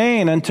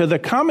remain unto the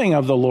coming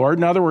of the Lord.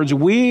 In other words,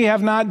 we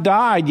have not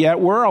died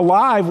yet. We're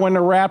alive when the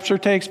rapture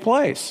takes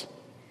place.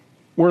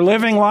 We're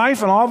living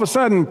life and all of a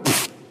sudden,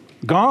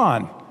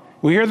 gone.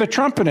 We hear the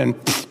trumpeting,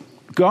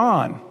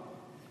 gone.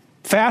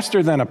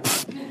 Faster than a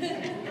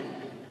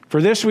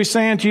For this we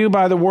say unto you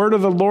by the word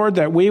of the Lord,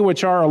 that we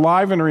which are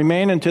alive and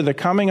remain unto the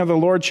coming of the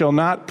Lord shall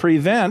not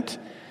prevent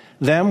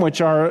them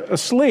which are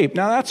asleep.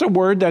 Now that's a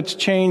word that's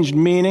changed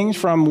meanings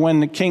from when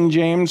the King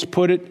James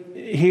put it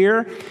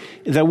here.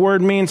 The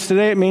word means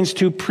today, it means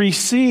to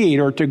precede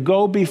or to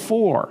go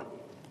before.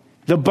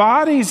 The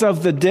bodies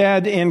of the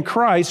dead in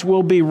Christ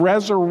will be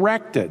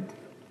resurrected.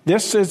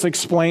 This is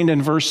explained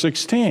in verse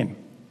 16.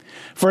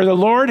 For the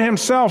Lord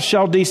himself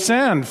shall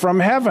descend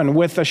from heaven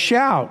with a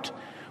shout,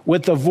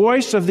 with the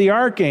voice of the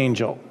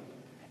archangel,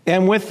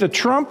 and with the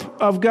trump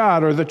of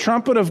God, or the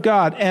trumpet of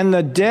God, and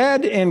the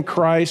dead in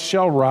Christ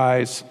shall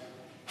rise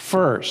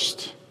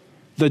first.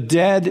 The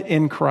dead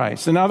in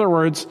Christ. In other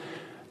words,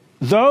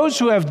 those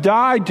who have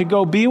died to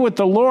go be with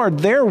the Lord,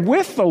 they're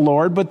with the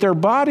Lord, but their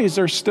bodies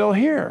are still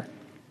here.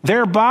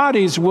 Their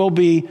bodies will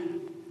be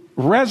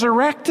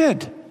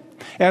resurrected.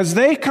 As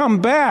they come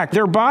back,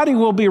 their body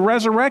will be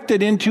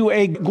resurrected into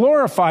a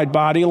glorified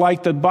body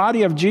like the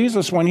body of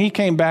Jesus when he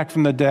came back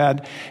from the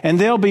dead, and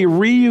they'll be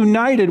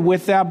reunited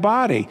with that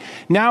body.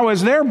 Now,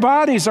 as their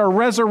bodies are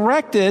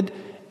resurrected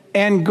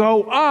and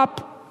go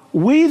up,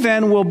 we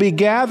then will be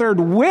gathered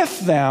with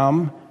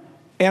them,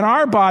 and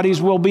our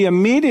bodies will be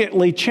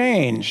immediately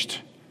changed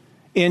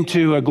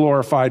into a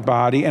glorified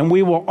body, and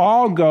we will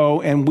all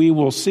go and we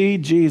will see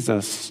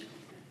Jesus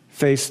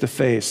face to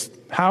face.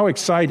 How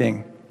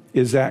exciting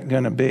is that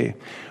going to be?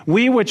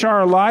 We which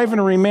are alive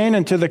and remain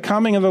unto the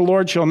coming of the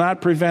Lord shall not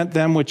prevent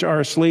them which are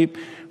asleep.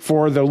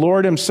 For the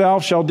Lord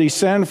himself shall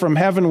descend from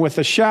heaven with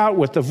a shout,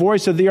 with the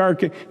voice of the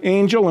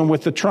archangel, and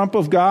with the trump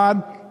of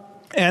God.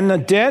 And the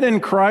dead in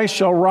Christ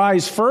shall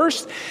rise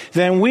first.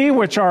 Then we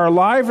which are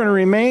alive and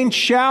remain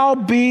shall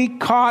be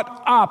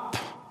caught up.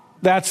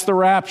 That's the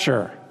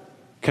rapture.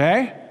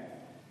 Okay?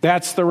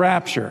 That's the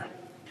rapture.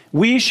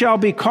 We shall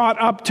be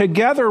caught up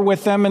together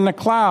with them in the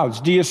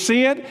clouds. Do you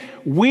see it?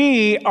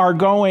 We are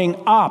going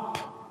up.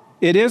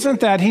 It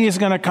isn't that he is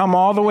going to come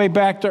all the way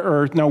back to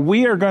earth. No,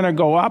 we are going to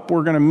go up.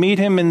 We're going to meet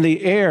him in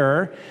the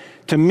air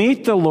to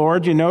meet the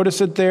Lord. You notice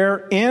it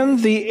there,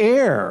 in the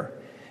air.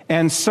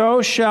 and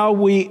so shall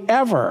we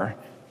ever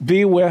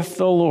be with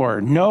the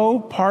Lord. No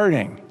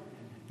parting.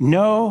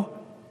 No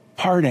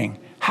parting.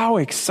 How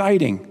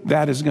exciting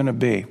that is going to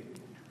be.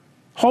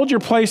 Hold your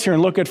place here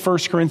and look at 1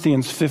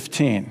 Corinthians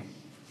 15.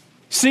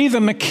 See, the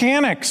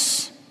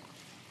mechanics,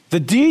 the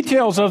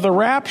details of the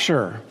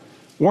rapture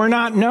were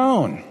not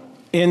known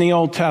in the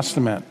Old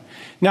Testament.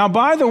 Now,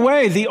 by the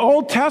way, the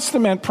Old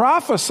Testament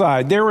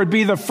prophesied there would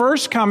be the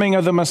first coming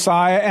of the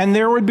Messiah and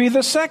there would be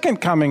the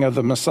second coming of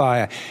the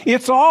Messiah.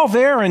 It's all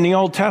there in the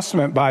Old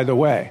Testament, by the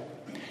way.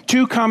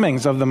 2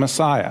 comings of the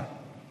Messiah.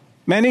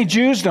 Many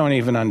Jews don't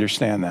even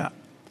understand that,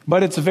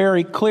 but it's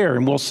very clear,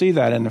 and we'll see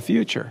that in the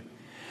future.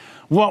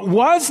 What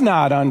was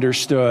not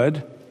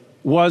understood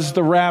was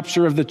the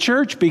rapture of the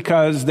church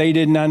because they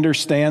didn't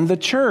understand the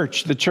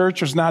church. The church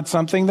was not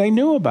something they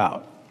knew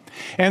about.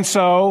 And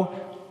so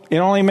it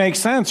only makes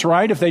sense,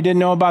 right? If they didn't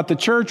know about the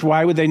church,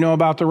 why would they know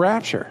about the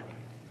rapture?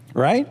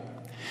 Right?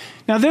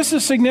 Now, this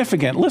is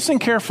significant. Listen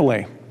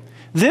carefully.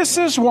 This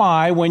is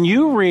why when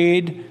you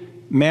read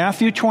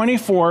Matthew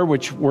 24,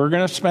 which we're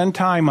going to spend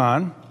time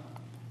on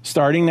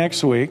starting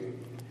next week,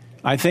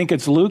 I think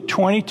it's Luke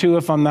 22,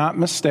 if I'm not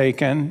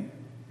mistaken,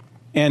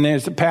 and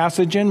there's a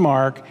passage in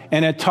Mark,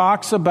 and it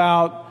talks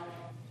about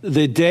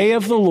the day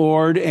of the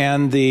Lord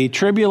and the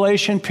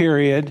tribulation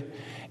period.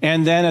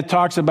 And then it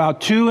talks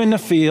about 2 in the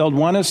field,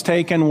 1 is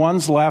taken,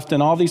 1's left,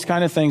 and all these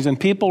kind of things. And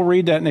people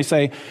read that and they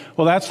say,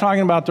 well, that's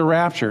talking about the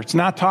rapture. It's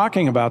not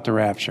talking about the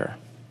rapture.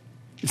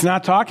 It's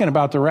not talking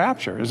about the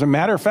rapture. As a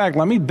matter of fact,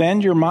 let me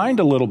bend your mind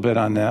a little bit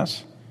on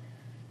this.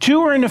 2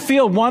 are in the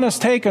field, 1 is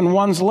taken,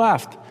 1's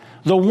left.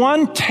 The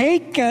one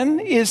taken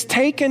is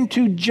taken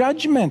to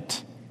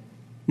judgment,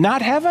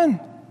 not heaven.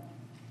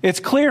 It's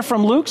clear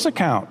from Luke's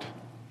account.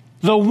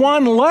 The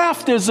one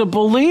left is a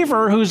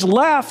believer who's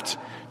left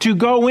to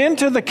go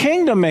into the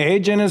kingdom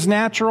age in his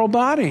natural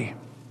body.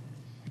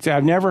 You say,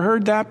 I've never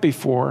heard that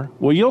before.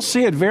 Well, you'll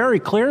see it very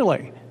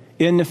clearly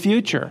in the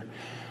future.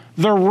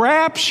 The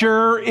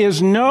rapture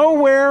is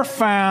nowhere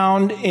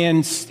found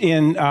in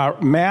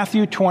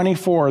Matthew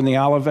 24 in the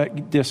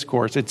Olivet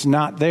Discourse. It's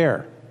not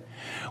there.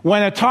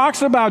 When it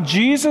talks about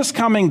Jesus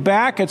coming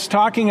back, it's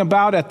talking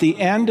about at the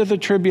end of the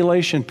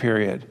tribulation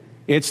period.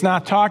 It's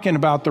not talking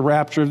about the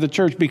rapture of the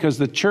church because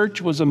the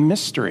church was a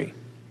mystery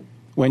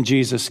when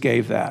Jesus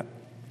gave that.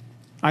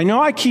 I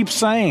know I keep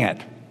saying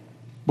it,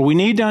 but we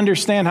need to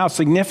understand how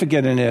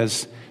significant it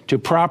is to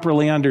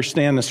properly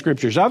understand the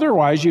Scriptures.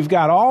 Otherwise, you've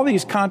got all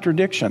these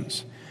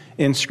contradictions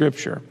in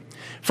Scripture.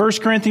 1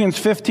 Corinthians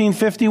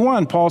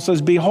 15:51, Paul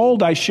says,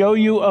 behold, I show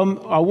you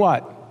a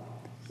what?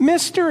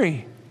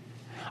 Mystery.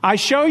 I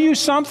show you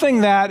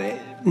something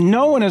that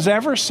no one has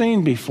ever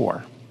seen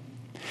before.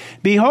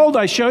 Behold,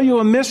 I show you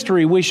a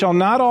mystery. We shall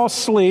not all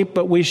sleep,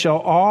 but we shall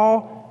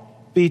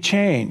all be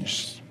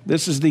changed.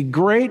 This is the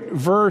great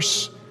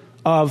verse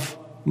of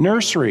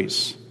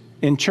nurseries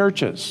in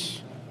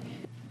churches.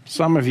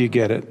 Some of you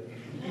get it.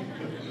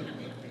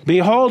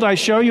 Behold, I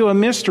show you a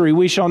mystery.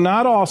 We shall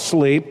not all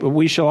sleep, but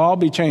we shall all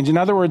be changed. In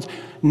other words,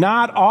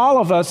 not all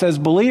of us as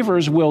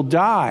believers will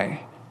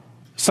die.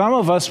 Some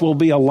of us will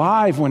be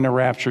alive when the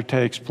rapture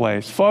takes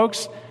place.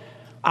 Folks,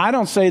 I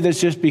don't say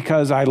this just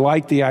because I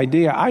like the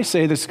idea. I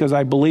say this because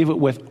I believe it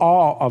with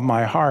all of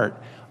my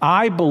heart.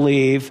 I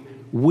believe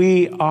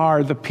we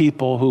are the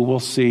people who will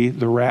see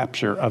the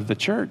rapture of the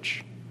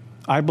church.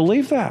 I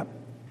believe that.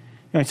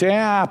 And I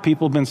say,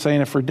 people have been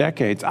saying it for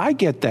decades. I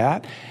get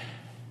that.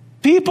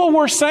 People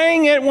were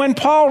saying it when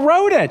Paul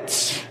wrote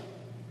it.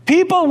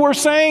 People were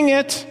saying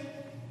it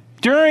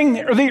during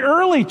the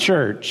early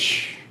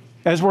church,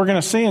 as we're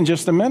going to see in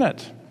just a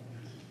minute.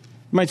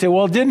 You might say,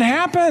 well, it didn't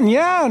happen.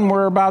 Yeah, and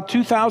we're about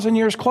 2,000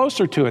 years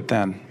closer to it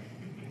then.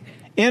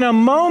 In a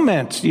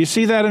moment, you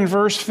see that in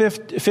verse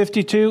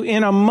 52?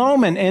 In a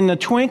moment, in the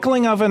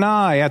twinkling of an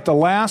eye, at the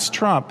last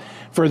trump,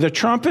 for the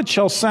trumpet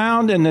shall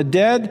sound, and the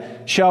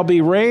dead shall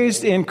be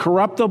raised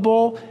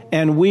incorruptible,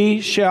 and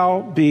we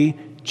shall be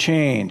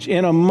changed.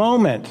 In a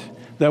moment,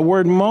 the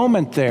word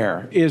moment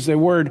there is the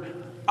word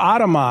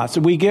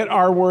atomos. We get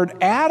our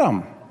word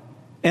atom.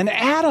 An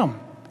atom.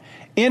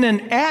 In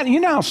an atom, you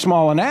know how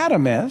small an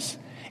atom is.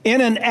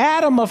 In an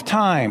atom of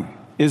time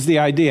is the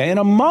idea. In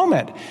a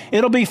moment.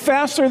 It'll be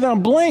faster than a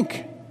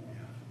blink.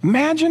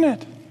 Imagine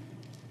it.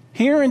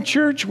 Here in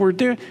church, we're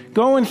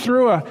going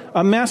through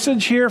a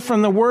message here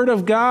from the Word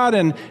of God,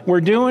 and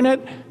we're doing it.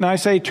 And I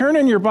say, turn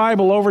in your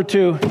Bible over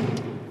to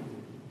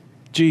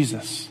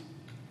Jesus.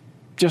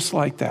 Just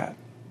like that.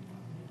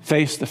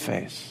 Face to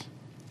face.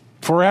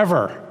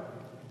 Forever.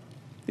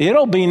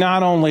 It'll be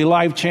not only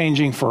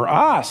life-changing for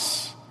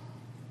us,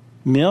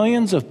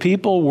 millions of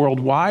people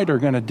worldwide are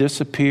going to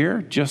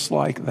disappear just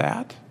like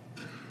that.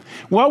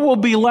 What will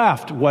be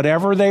left?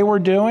 Whatever they were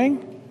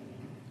doing.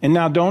 And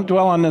now don't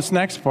dwell on this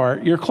next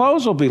part. Your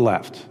clothes will be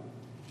left.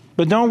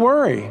 But don't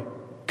worry,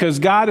 because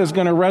God is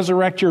going to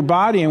resurrect your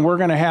body, and we're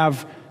going to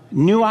have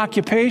new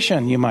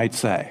occupation, you might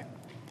say.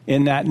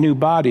 In that new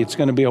body, it's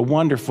going to be a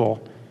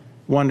wonderful,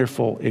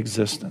 wonderful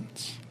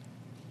existence.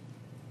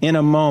 in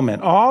a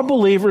moment. All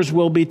believers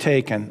will be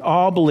taken.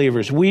 All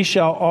believers. We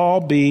shall all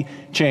be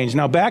changed.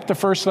 Now back to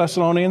 1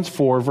 Thessalonians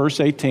 4, verse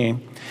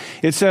 18.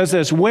 It says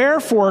this,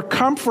 wherefore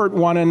comfort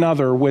one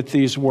another with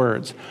these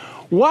words.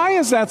 Why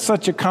is that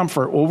such a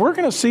comfort? Well, we're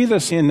going to see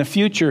this in the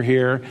future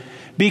here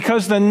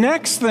because the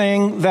next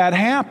thing that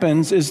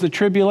happens is the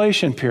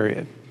tribulation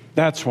period.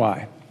 That's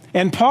why.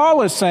 And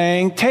Paul is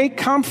saying, take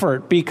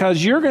comfort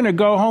because you're going to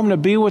go home to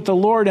be with the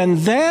Lord, and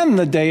then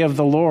the day of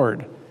the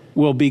Lord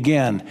will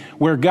begin,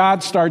 where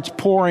God starts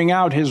pouring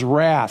out his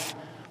wrath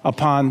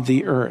upon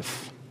the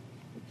earth.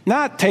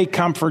 Not take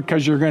comfort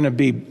because you're going to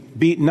be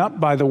beaten up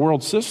by the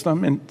world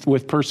system and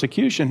with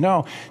persecution.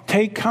 No,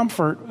 take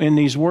comfort in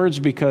these words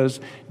because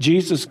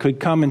Jesus could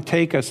come and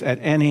take us at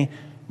any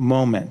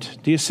moment.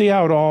 Do you see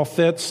how it all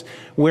fits?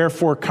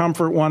 Wherefore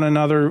comfort one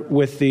another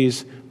with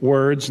these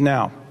words.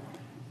 Now,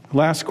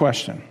 last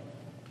question.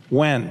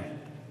 When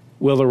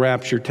will the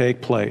rapture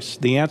take place?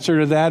 The answer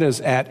to that is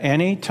at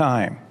any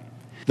time.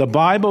 The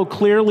Bible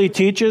clearly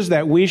teaches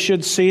that we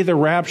should see the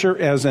rapture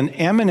as an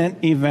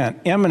imminent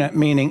event. Imminent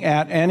meaning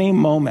at any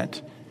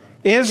moment.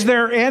 Is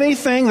there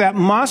anything that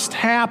must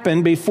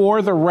happen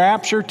before the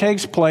rapture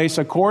takes place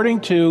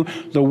according to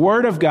the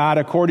Word of God,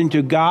 according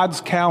to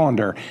God's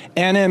calendar?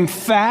 An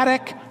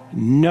emphatic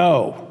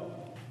no.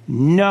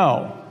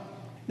 No.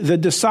 The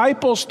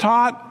disciples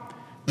taught,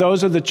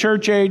 those of the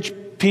church age,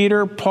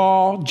 Peter,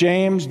 Paul,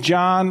 James,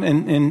 John,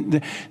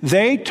 and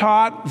they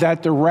taught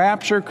that the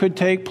rapture could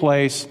take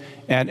place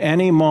at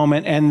any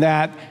moment, and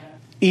that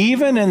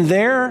even in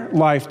their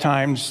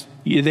lifetimes,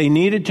 they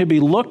needed to be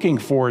looking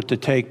for it to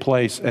take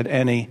place at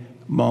any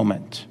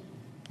moment.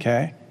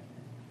 Okay?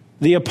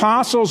 The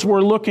apostles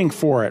were looking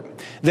for it.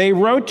 They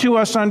wrote to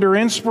us under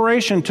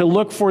inspiration to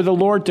look for the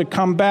Lord to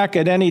come back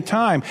at any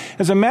time.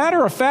 As a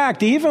matter of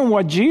fact, even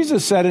what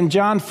Jesus said in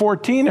John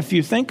 14, if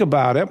you think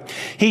about it,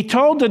 he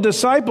told the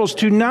disciples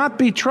to not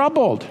be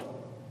troubled.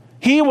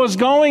 He was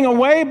going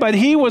away, but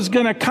he was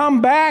going to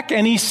come back,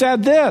 and he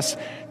said this,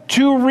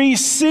 to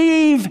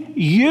receive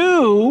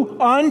you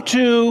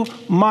unto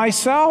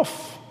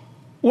myself.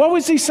 What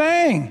was he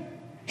saying?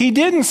 He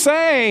didn't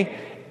say,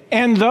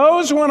 and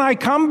those when I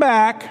come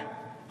back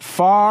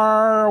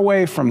far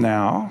away from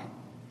now,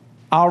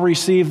 I'll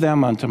receive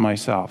them unto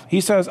myself.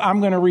 He says, I'm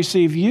going to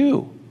receive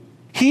you.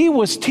 He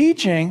was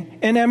teaching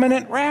an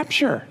imminent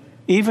rapture,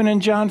 even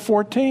in John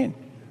 14.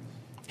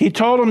 He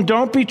told them,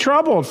 don't be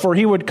troubled, for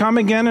he would come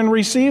again and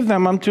receive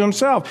them unto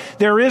himself.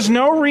 There is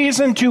no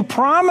reason to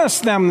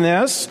promise them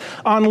this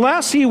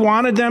unless he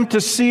wanted them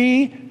to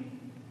see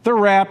the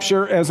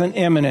rapture as an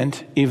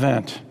imminent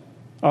event.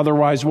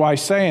 Otherwise, why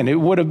say it? It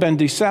would have been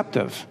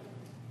deceptive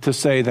to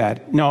say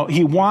that. No,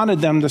 he wanted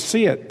them to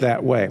see it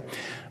that way.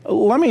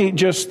 Let me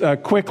just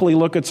quickly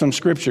look at some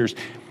scriptures.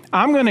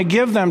 I'm going to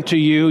give them to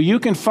you. You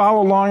can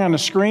follow along on the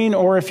screen,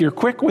 or if you're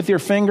quick with your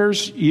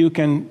fingers, you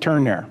can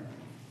turn there.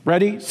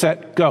 Ready,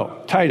 set,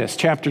 go. Titus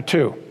chapter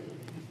 2.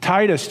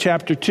 Titus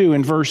chapter 2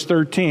 in verse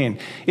 13.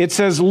 It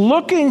says,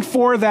 looking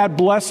for that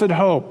blessed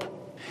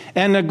hope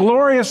and the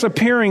glorious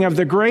appearing of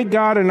the great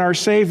God and our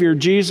Savior,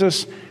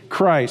 Jesus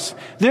Christ.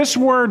 This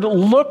word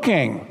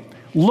looking,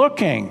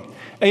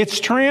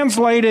 it's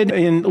translated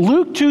in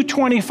Luke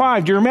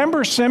 2:25. Do you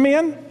remember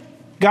Simeon?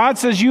 God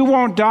says you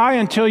won't die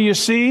until you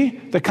see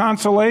the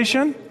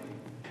consolation,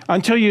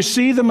 until you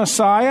see the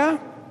Messiah.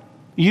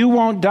 You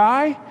won't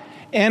die.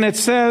 And it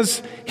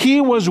says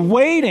he was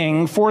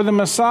waiting for the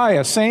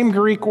Messiah. Same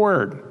Greek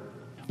word.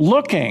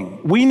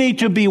 Looking. We need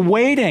to be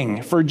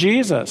waiting for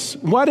Jesus.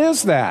 What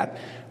is that?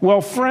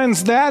 Well,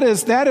 friends, that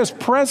is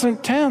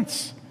present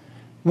tense.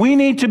 We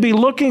need to be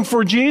looking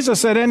for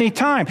Jesus at any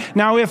time.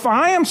 Now, if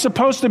I am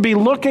supposed to be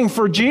looking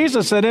for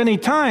Jesus at any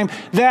time,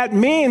 that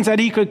means that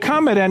he could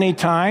come at any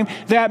time.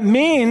 That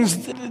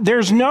means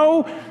there's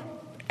no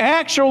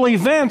actual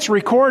events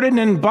recorded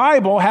in the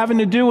Bible having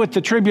to do with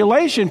the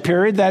tribulation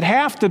period that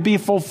have to be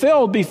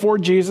fulfilled before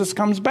Jesus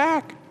comes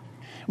back.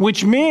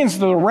 Which means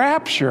the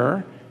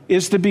rapture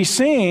is to be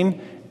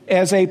seen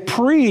as a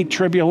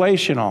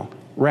pre-tribulational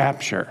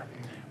rapture.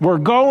 We're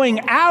going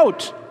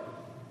out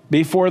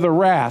before the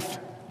wrath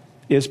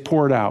is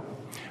poured out.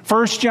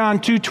 1 John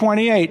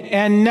 2:28,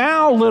 and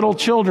now little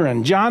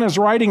children, John is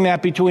writing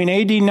that between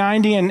AD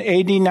 90 and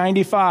AD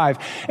 95,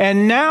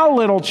 and now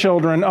little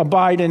children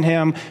abide in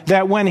him,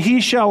 that when he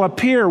shall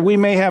appear, we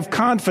may have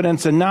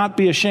confidence and not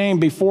be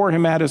ashamed before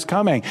him at his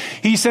coming.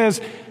 He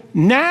says,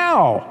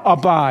 now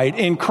abide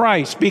in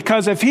Christ,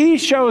 because if he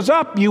shows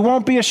up, you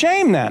won't be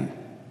ashamed then.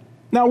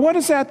 Now, what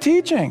is that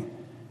teaching?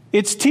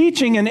 It's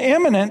teaching an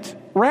imminent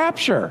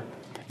rapture,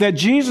 that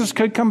Jesus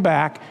could come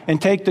back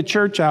and take the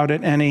church out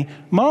at any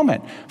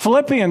moment.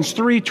 Philippians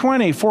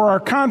 3:20, for our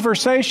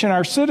conversation,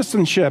 our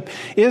citizenship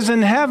is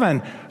in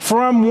heaven,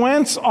 from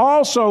whence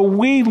also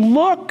we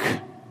look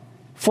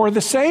for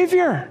the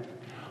Savior.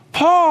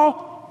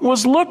 Paul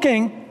was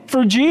looking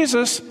for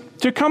Jesus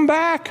to come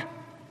back.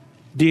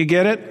 Do you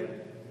get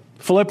it?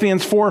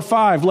 Philippians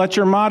 4:5, let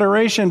your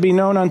moderation be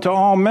known unto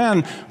all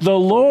men. The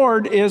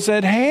Lord is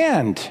at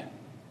hand.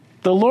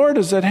 The Lord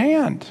is at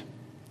hand.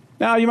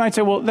 Now, you might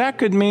say, well, that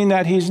could mean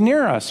that he's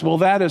near us. Well,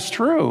 that is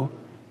true.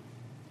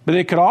 But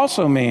it could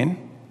also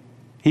mean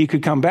he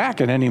could come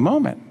back at any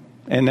moment.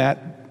 And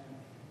that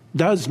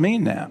does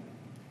mean that.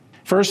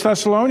 1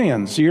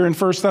 Thessalonians, you're in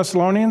 1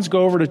 Thessalonians,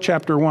 go over to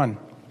chapter 1.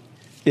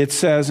 It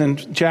says in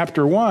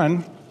chapter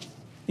 1,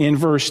 in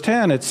verse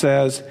 10, it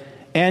says,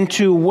 and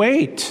to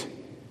wait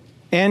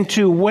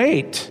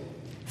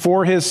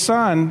for his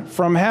Son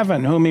from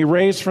heaven, whom he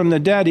raised from the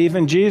dead,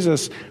 even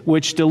Jesus,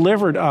 which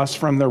delivered us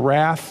from the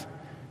wrath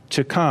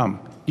to come.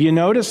 Do you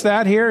notice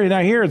that here? Now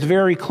here it's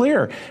very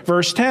clear.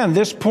 Verse 10,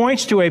 this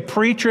points to a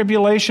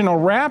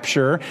pre-tribulational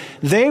rapture.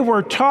 They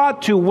were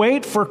taught to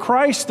wait for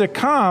Christ to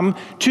come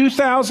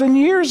 2,000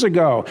 years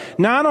ago.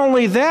 Not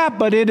only that,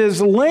 but it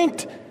is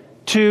linked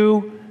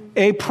to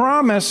a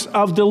promise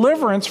of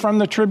deliverance from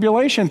the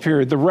tribulation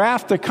period. The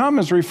wrath to come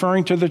is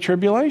referring to the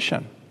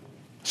tribulation.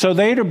 So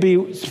they'd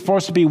be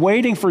supposed to be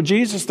waiting for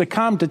Jesus to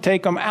come to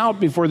take them out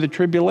before the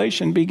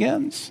tribulation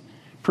begins.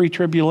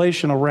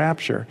 Pre-tribulational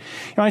rapture.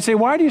 You might say,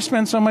 why do you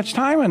spend so much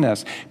time on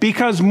this?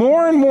 Because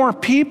more and more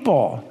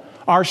people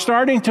are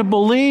starting to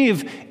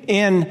believe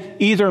in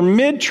either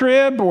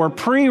mid-trib or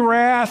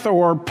pre-wrath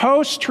or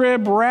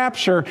post-trib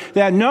rapture,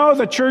 that no,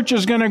 the church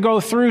is going to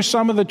go through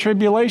some of the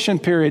tribulation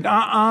period.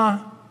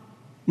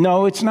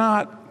 No, it's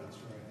not.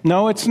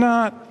 No, it's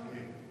not.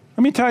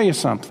 Let me tell you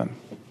something.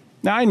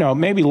 Now, I know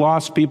maybe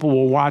lost people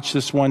will watch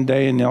this one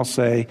day and they'll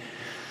say,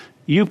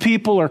 you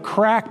people are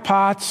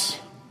crackpots.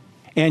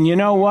 And you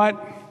know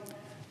what?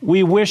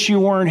 We wish you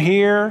weren't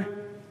here,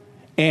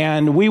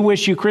 and we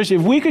wish you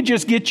Christians. If we could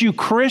just get you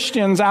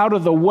Christians out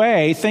of the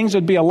way, things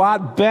would be a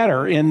lot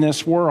better in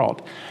this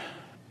world.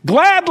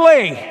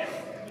 Gladly!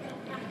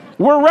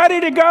 We're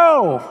ready to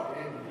go.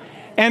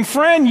 And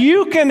friend,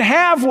 you can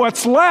have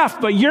what's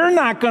left, but you're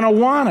not going to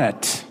want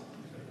it.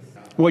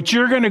 What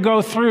you're going to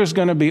go through is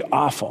going to be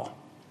awful.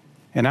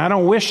 And I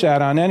don't wish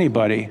that on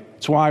anybody.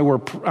 That's why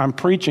I'm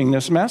preaching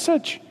this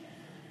message.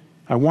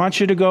 I want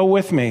you to go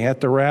with me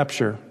at the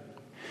rapture.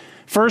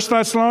 1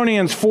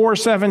 Thessalonians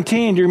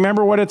 4:17, do you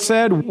remember what it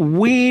said?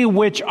 We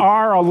which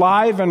are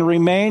alive and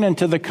remain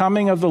unto the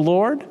coming of the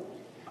Lord.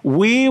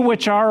 We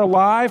which are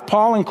alive,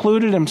 Paul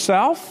included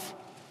himself.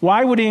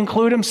 Why would he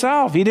include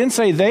himself? He didn't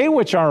say they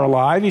which are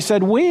alive, he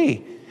said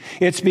we.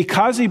 It's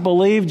because he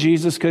believed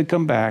Jesus could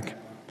come back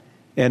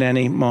at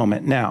any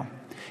moment. Now,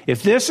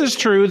 if this is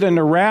true, then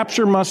the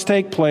rapture must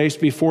take place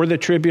before the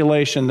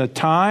tribulation, the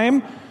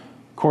time,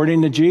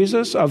 according to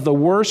Jesus, of the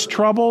worst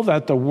trouble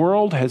that the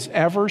world has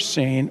ever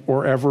seen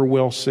or ever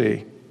will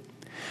see.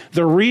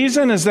 The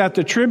reason is that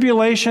the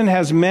tribulation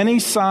has many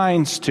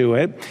signs to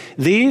it.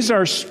 These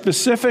are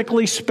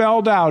specifically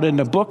spelled out in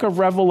the book of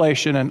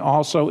Revelation and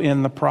also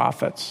in the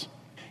prophets.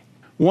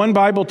 One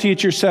Bible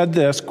teacher said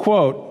this,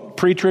 quote,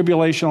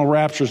 pre-tribulational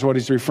rapture is what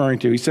he's referring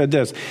to. He said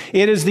this,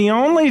 it is the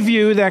only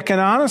view that can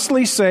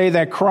honestly say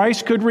that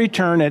Christ could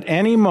return at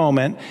any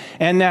moment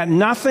and that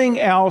nothing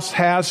else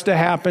has to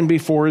happen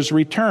before his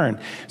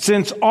return.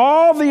 Since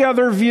all the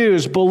other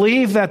views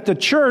believe that the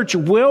church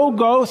will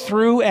go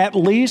through at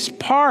least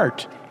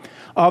part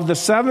of the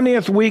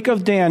 70th week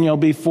of Daniel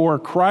before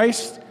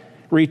Christ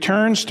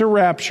returns to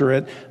rapture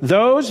it,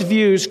 those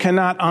views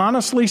cannot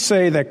honestly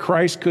say that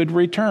Christ could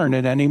return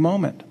at any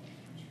moment.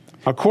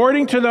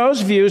 According to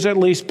those views, at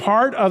least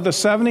part of the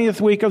 70th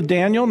week of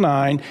Daniel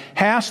 9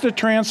 has to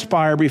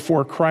transpire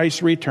before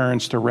Christ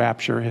returns to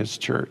rapture his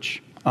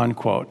church,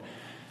 unquote.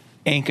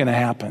 Ain't going to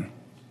happen.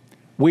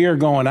 We are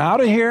going out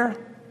of here.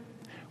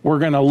 We're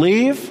going to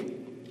leave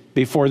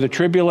before the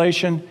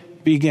tribulation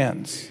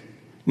begins.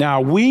 Now,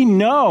 we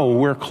know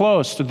we're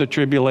close to the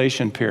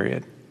tribulation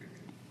period.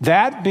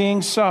 That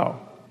being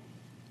so,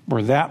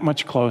 we're that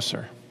much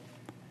closer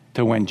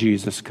to when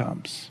Jesus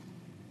comes.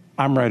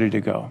 I'm ready to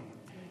go.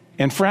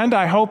 And friend,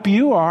 I hope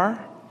you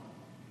are.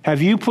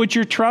 Have you put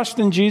your trust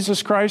in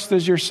Jesus Christ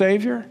as your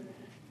Savior?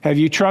 Have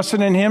you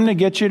trusted in him to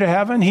get you to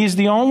heaven? He's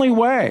the only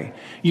way.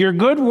 Your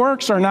good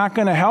works are not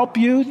going to help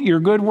you.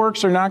 Your good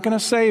works are not going to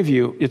save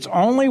you. It's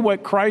only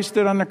what Christ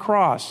did on the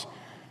cross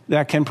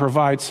that can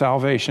provide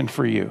salvation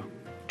for you.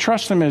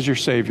 Trust him as your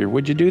Savior.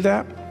 Would you do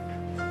that?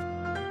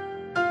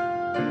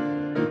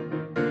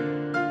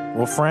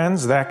 Well,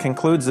 friends, that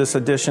concludes this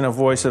edition of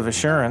Voice of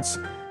Assurance.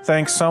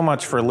 Thanks so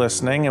much for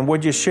listening, and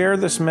would you share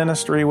this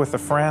ministry with a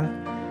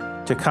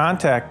friend? To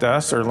contact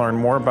us or learn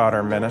more about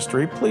our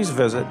ministry, please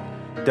visit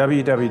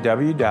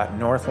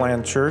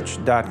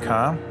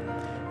www.northlandchurch.com.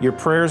 Your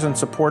prayers and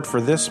support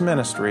for this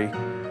ministry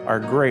are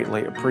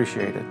greatly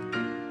appreciated.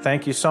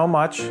 Thank you so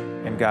much,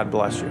 and God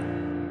bless you.